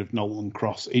undoing of Knowlton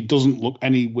Cross. It doesn't look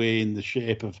any way in the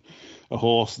shape of a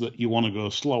horse that you want to go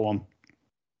slow on.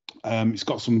 It's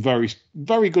got some very,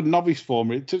 very good novice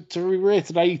form. To be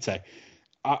rated 80,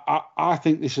 I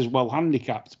think this is well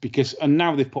handicapped because, and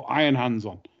now they've put Iron Hands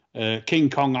on. King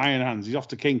Kong Iron Hands. He's off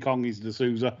to King Kong. He's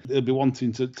D'Souza. They'll be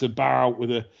wanting to bar out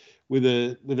with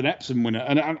an Epsom winner,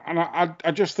 and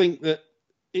I just think that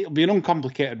it'll be an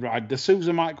uncomplicated ride.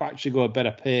 D'Souza might actually go a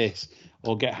better pace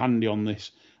or get handy on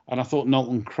this. And I thought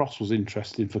Knowlton Cross was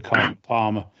interesting for Carl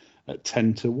Palmer at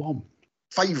 10 to 1.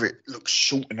 Favourite looks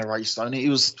short in the race, though. I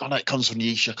know it comes from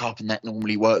the Esher Cup and that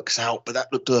normally works out, but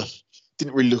that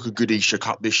didn't really look a good Esher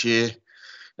Cup this year.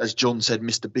 As John said,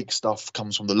 Mr. Big Stuff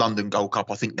comes from the London Gold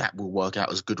Cup. I think that will work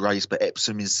out as a good race, but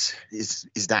Epsom is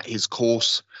that his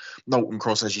course? Knowlton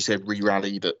Cross, as you said,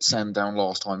 re-rallied at Sandown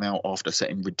last time out after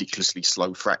setting ridiculously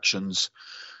slow fractions.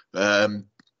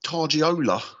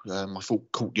 Targiola, I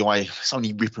thought caught the eye. It's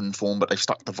only Ripon form, but they've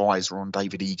stuck the visor on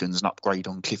David Egan's, an upgrade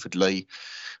on Clifford Lee.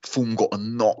 Form got a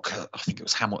knock. I think it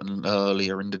was Hamilton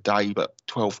earlier in the day, but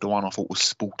 12 to 1 I thought was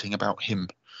sporting about him.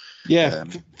 Yeah,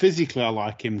 physically I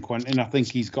like him, Quentin. I think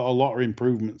he's got a lot of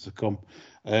improvements to come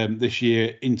this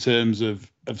year in terms of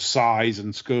size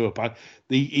and scope.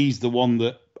 He's the one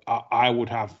that I would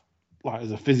have like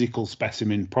as a physical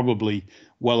specimen, probably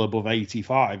well above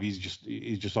 85. He's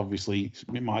just obviously,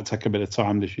 it might take a bit of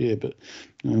time this year, but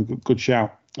good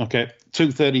shout. Okay,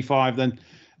 2:35 then.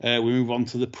 We move on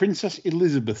to the Princess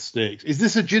Elizabeth Stakes. Is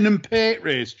this a gin and pate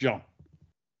race, John?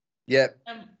 Yep.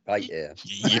 Yeah.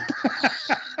 Yep.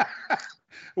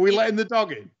 Are we letting the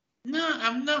dog in? No,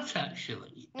 I'm not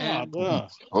actually.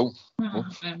 Oh.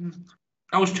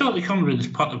 I was totally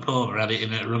convinced Potter Porter had it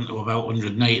in a run to about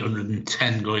 108,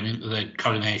 110 going into the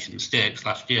Coronation Stakes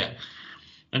last year.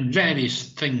 And various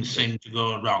things seemed to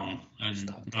go wrong and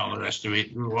all the rest of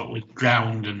it, what with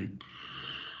ground and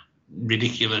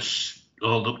ridiculous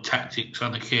hold-up tactics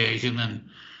on occasion. And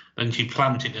then she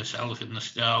planted herself in the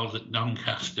stalls at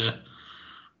Doncaster.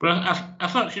 But I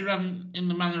thought she ran in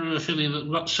the manner of a filly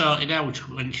that got sorted out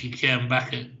when she came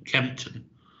back at Kempton.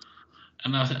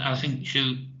 And I think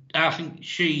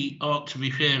she ought to be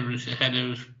favourite ahead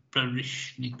of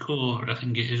Barishnikor, I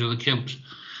think it is, of the Kilts.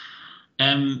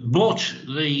 But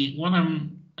the one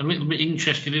I'm a little bit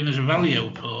interested in as a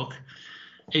value poke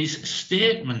is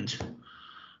Statement,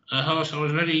 a horse I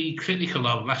was very critical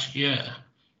of last year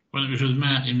when it was with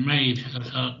Martin Maid. I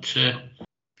thought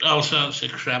all sorts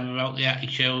of crap about the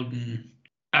attitude, and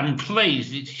I'm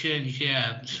pleased it's changed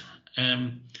yards.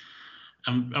 I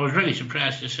was really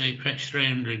surprised to see it fetch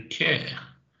 300k.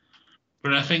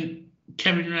 But I think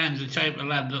Kevin Ryan's the type of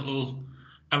lad that'll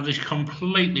have this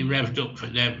completely revved up for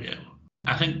debut,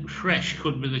 I think fresh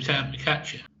could be the time to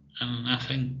catch it. And I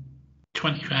think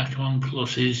 25 to 1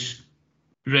 plus is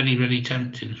very, very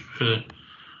tempting for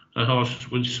a horse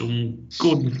with some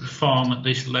good form at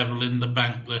this level in the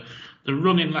bank. The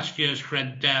running last year's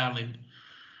Fred Darling,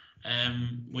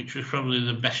 which was probably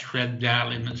the best Fred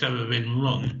Darling that's ever been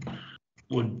run,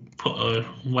 would put her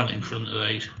well in front of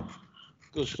these.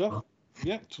 Good stuff.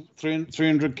 Yeah,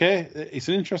 300k. It's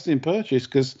an interesting purchase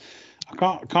because I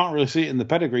can't really see it in the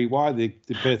pedigree why they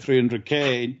pay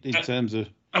 300k in terms of.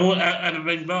 I'd have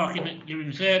been barking at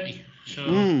giving 30.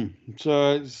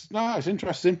 So it's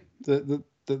interesting that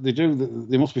they do.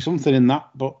 There must be something in that,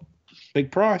 but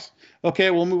big price. Okay,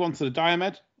 we'll move on to the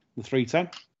Diomed, the 310.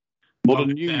 Modern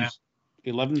News,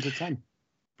 11 to 10.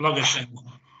 Blogger said.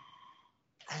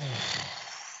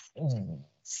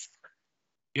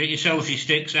 Get your selfie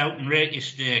sticks out and rate your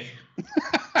steak.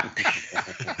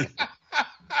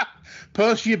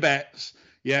 Post your bets.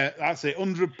 Yeah, that's it.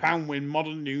 £100 win,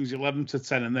 Modern News, 11 to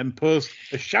 10, and then post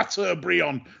a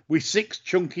Chateaubriand with 6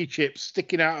 chunky chips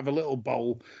sticking out of a little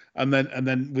bowl, and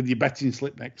then with your betting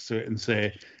slip next to it and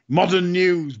say, Modern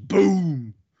News,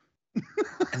 boom.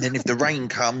 And then if the rain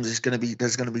comes, there's going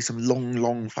to be some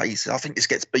long faces. I think this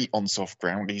gets beat on soft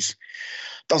ground. He's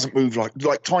doesn't move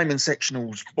like time and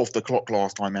sectionals off the clock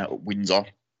last time out at Windsor.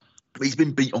 He's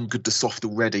been beat on good to soft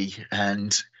already,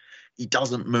 and he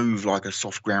doesn't move like a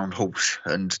soft ground horse.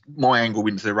 And my angle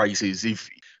into the race is, if,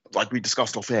 like we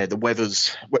discussed off air, the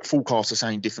weather's forecasts are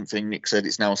saying different thing. Nick said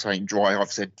it's now saying dry.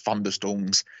 I've said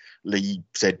thunderstorms. Lee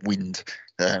said wind.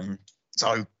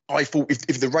 So I thought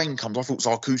if the rain comes, I thought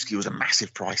Zarkuski was a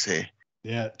massive price here.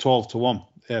 Yeah, 12 to 1.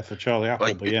 Yeah, for Charlie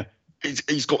Appleby. Yeah.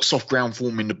 He's got soft ground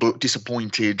form in the book.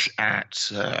 Disappointed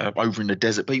at over in the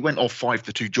desert, but he went off 5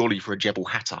 to 2 jolly for a Jebel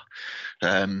Hatter.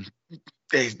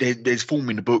 There's form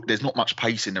in the book. There's not much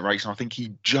pace in the race, and I think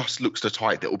he just looks the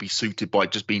type that will be suited by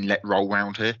just being let roll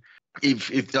round here. If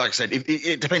like I said, if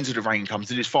it depends if the rain comes.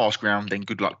 If it's fast ground, then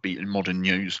good luck beating Modern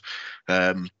News.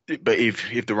 But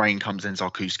if the rain comes, then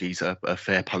Zarkuski's a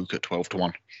fair poke at 12 to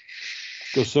 1.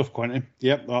 Good stuff, Quentin.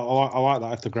 Yep, I like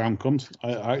that if the ground comes.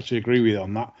 I actually agree with you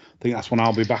on that. I think that's when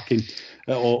I'll be backing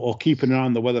or keeping an eye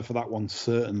on the weather for that one,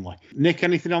 certainly. Nick,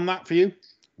 anything on that for you?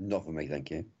 Not for me,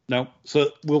 thank you. No. So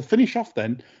we'll finish off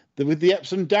then with the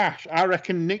Epsom Dash. I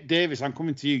reckon, Nick Davis, I'm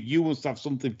coming to you. You must have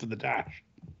something for the Dash.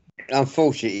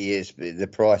 Unfortunately, the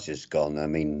price is gone. I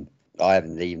mean, I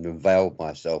haven't even availed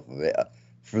myself of it.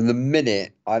 From the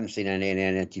minute, I haven't seen any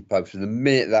anti-pubs, from the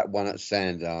minute that one at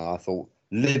Sandown, I thought,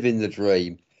 living the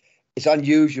dream. It's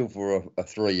unusual for a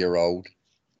 3-year-old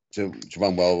to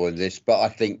run well in this, but I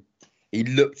think he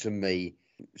looked to me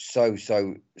so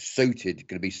suited,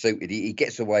 going to be suited. He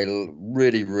gets away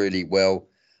really, really well.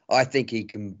 I think he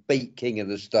can beat King of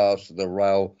the Stars to the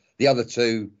rail. The other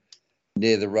two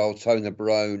near the rail, Tone of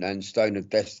Barone and Stone of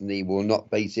Destiny, will not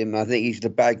beat him. I think he's to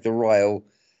bag the rail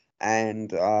and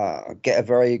get a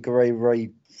very, very,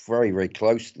 very, very, very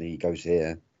close. He goes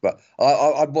here. But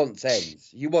I want 10s.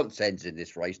 You want 10s in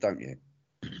this race, don't you?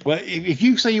 Well, if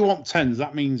you say you want 10s,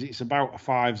 that means it's about a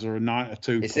 5s or a 9 or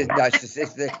 2. I think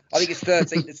it's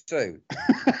 13 to 2.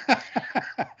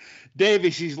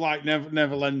 Davis is like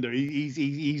Neverlander.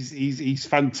 He's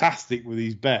fantastic with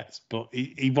his bets, but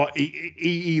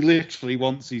he literally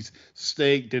wants his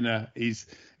steak dinner, his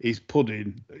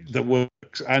pudding that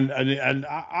works, and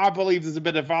I believe there's a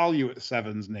bit of value at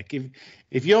 7s, Nick.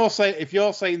 If you're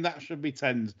saying that should be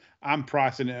 10s, I'm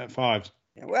pricing it at 5s.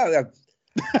 Well,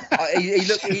 he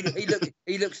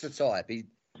looks the type. He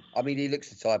looks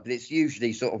the type, but it's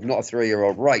usually sort of not a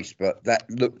 3-year-old race. But that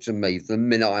looked to me, the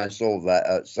minute I saw that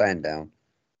at Sandown,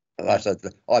 I said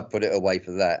I'd put it away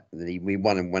for that. And then we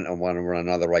won and went and run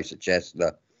another race at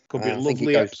Chester. Could be a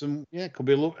lovely Epsom. Yeah, could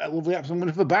be a lovely Epsom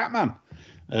winner for Batman,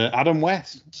 Adam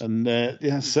West, and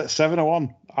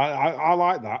 701. I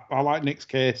like that. I like Nick's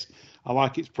case. I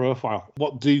like its profile.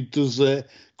 What does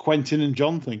Quentin and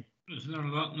John think? There's not a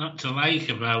lot not to like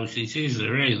about it, is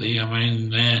there, really? I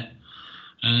mean,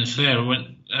 and so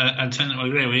I tend to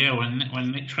agree with you.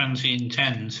 When Nick's fancying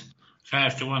 10s,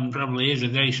 5 to 1 probably is a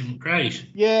decent price.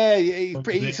 Yeah,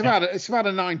 it's about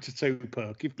a 9 to 2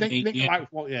 perk. If Nick likes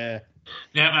what, yeah.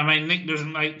 Yeah, I mean, Nick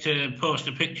doesn't like to post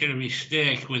a picture of his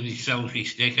steak with his selfie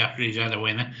stick after he's had a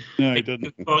winner. No, he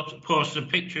doesn't. Post a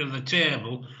picture of the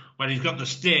table where he's got the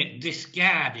steak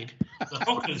discarded, the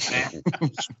hooker's there,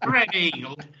 spread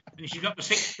eagled, and she's got the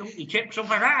 6 chunky chips up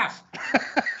her ass.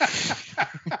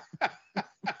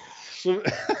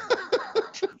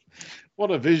 What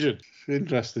a vision.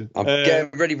 Interesting. I'm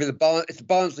getting ready for it's the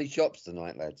Barnsley Chops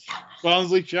tonight, lads.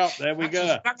 Barnsley Chop, there we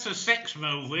go. That's a sex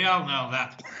move, we all know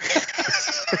that.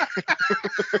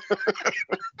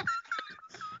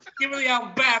 Give me the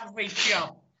old Barnsley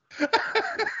shot.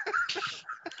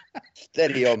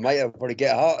 Steady on, mate. I'll probably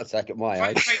get a heart attack at my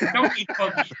age. Donkey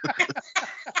punch.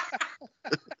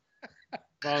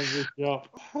 Barnsley shop.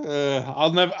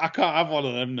 I can't have one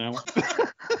of them now.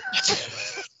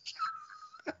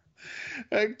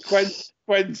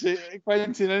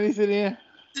 Quentin, anything here?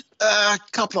 A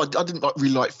couple. I didn't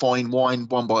really like Fine Wine,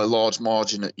 won by a large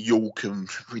margin at York, and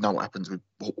we know what happens with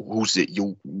horses at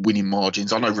York winning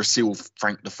margins. I know Rasil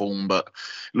franked the form, but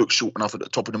looked short enough at the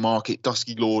top of the market.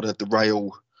 Dusky Lord had the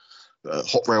rail,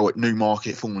 hot rail at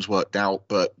Newmarket. Form was worked out,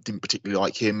 but didn't particularly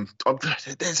like him.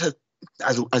 There's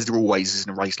as there always is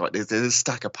in a race like this, there's a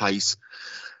stack of pace.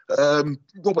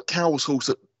 Robert Cowell's horse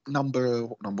at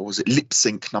what number was it? Lip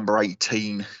Sync, number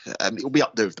 18. It'll be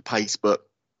up there with the pace, but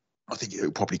I think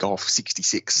it'll probably go off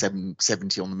 66,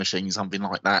 70 on the machine, something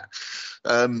like that.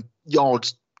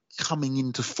 Yards coming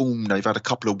into form. They've had a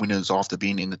couple of winners after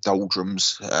being in the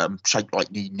doldrums. Shaped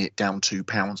Like Needing It, down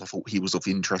 £2. I thought he was of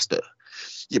interest.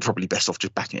 You're probably best off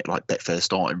just backing it like Betfair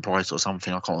starting price or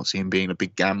something. I can't see him being a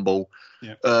big gamble.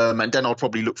 Yeah. And then I'd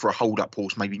probably look for a hold-up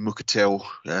horse, maybe Mucatel.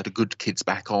 The good kids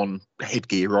back on,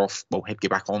 headgear off. Well, headgear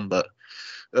back on, but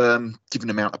given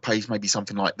the amount of pace, maybe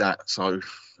something like that. So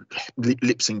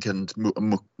Lip Sync and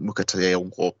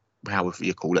Mucatel, or however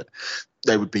you call it,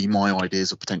 they would be my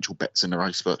ideas of potential bets in the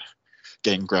race, but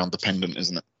again, ground dependent,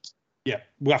 isn't it? Yeah,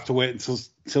 we'll have to wait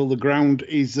until the ground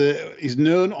is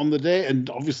known on the day, and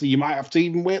obviously you might have to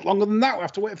even wait longer than that. We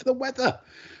have to wait for the weather.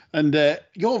 And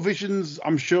your visions,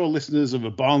 I'm sure listeners of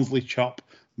a Barnsley chop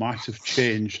might have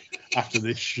changed after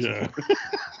this show.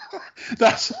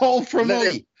 That's all from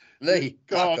us. Lee,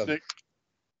 God, Nick.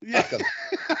 Yeah.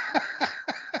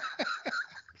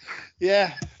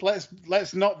 Yeah,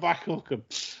 let's not back Hookham.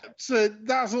 So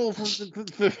that's all from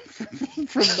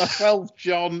myself,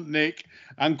 John, Nick,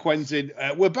 and Quentin.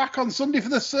 We're back on Sunday for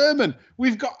the sermon.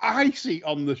 We've got Icy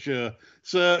on the show,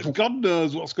 so God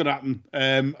knows what's going to happen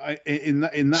in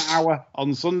that hour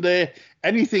on Sunday.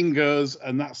 Anything goes,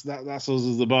 and that's us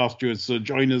as the bar stewards. So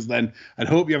join us then, and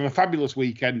hope you have a fabulous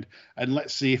weekend. And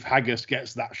let's see if Haggis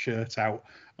gets that shirt out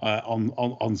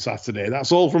on Saturday.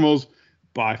 That's all from us.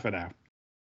 Bye for now.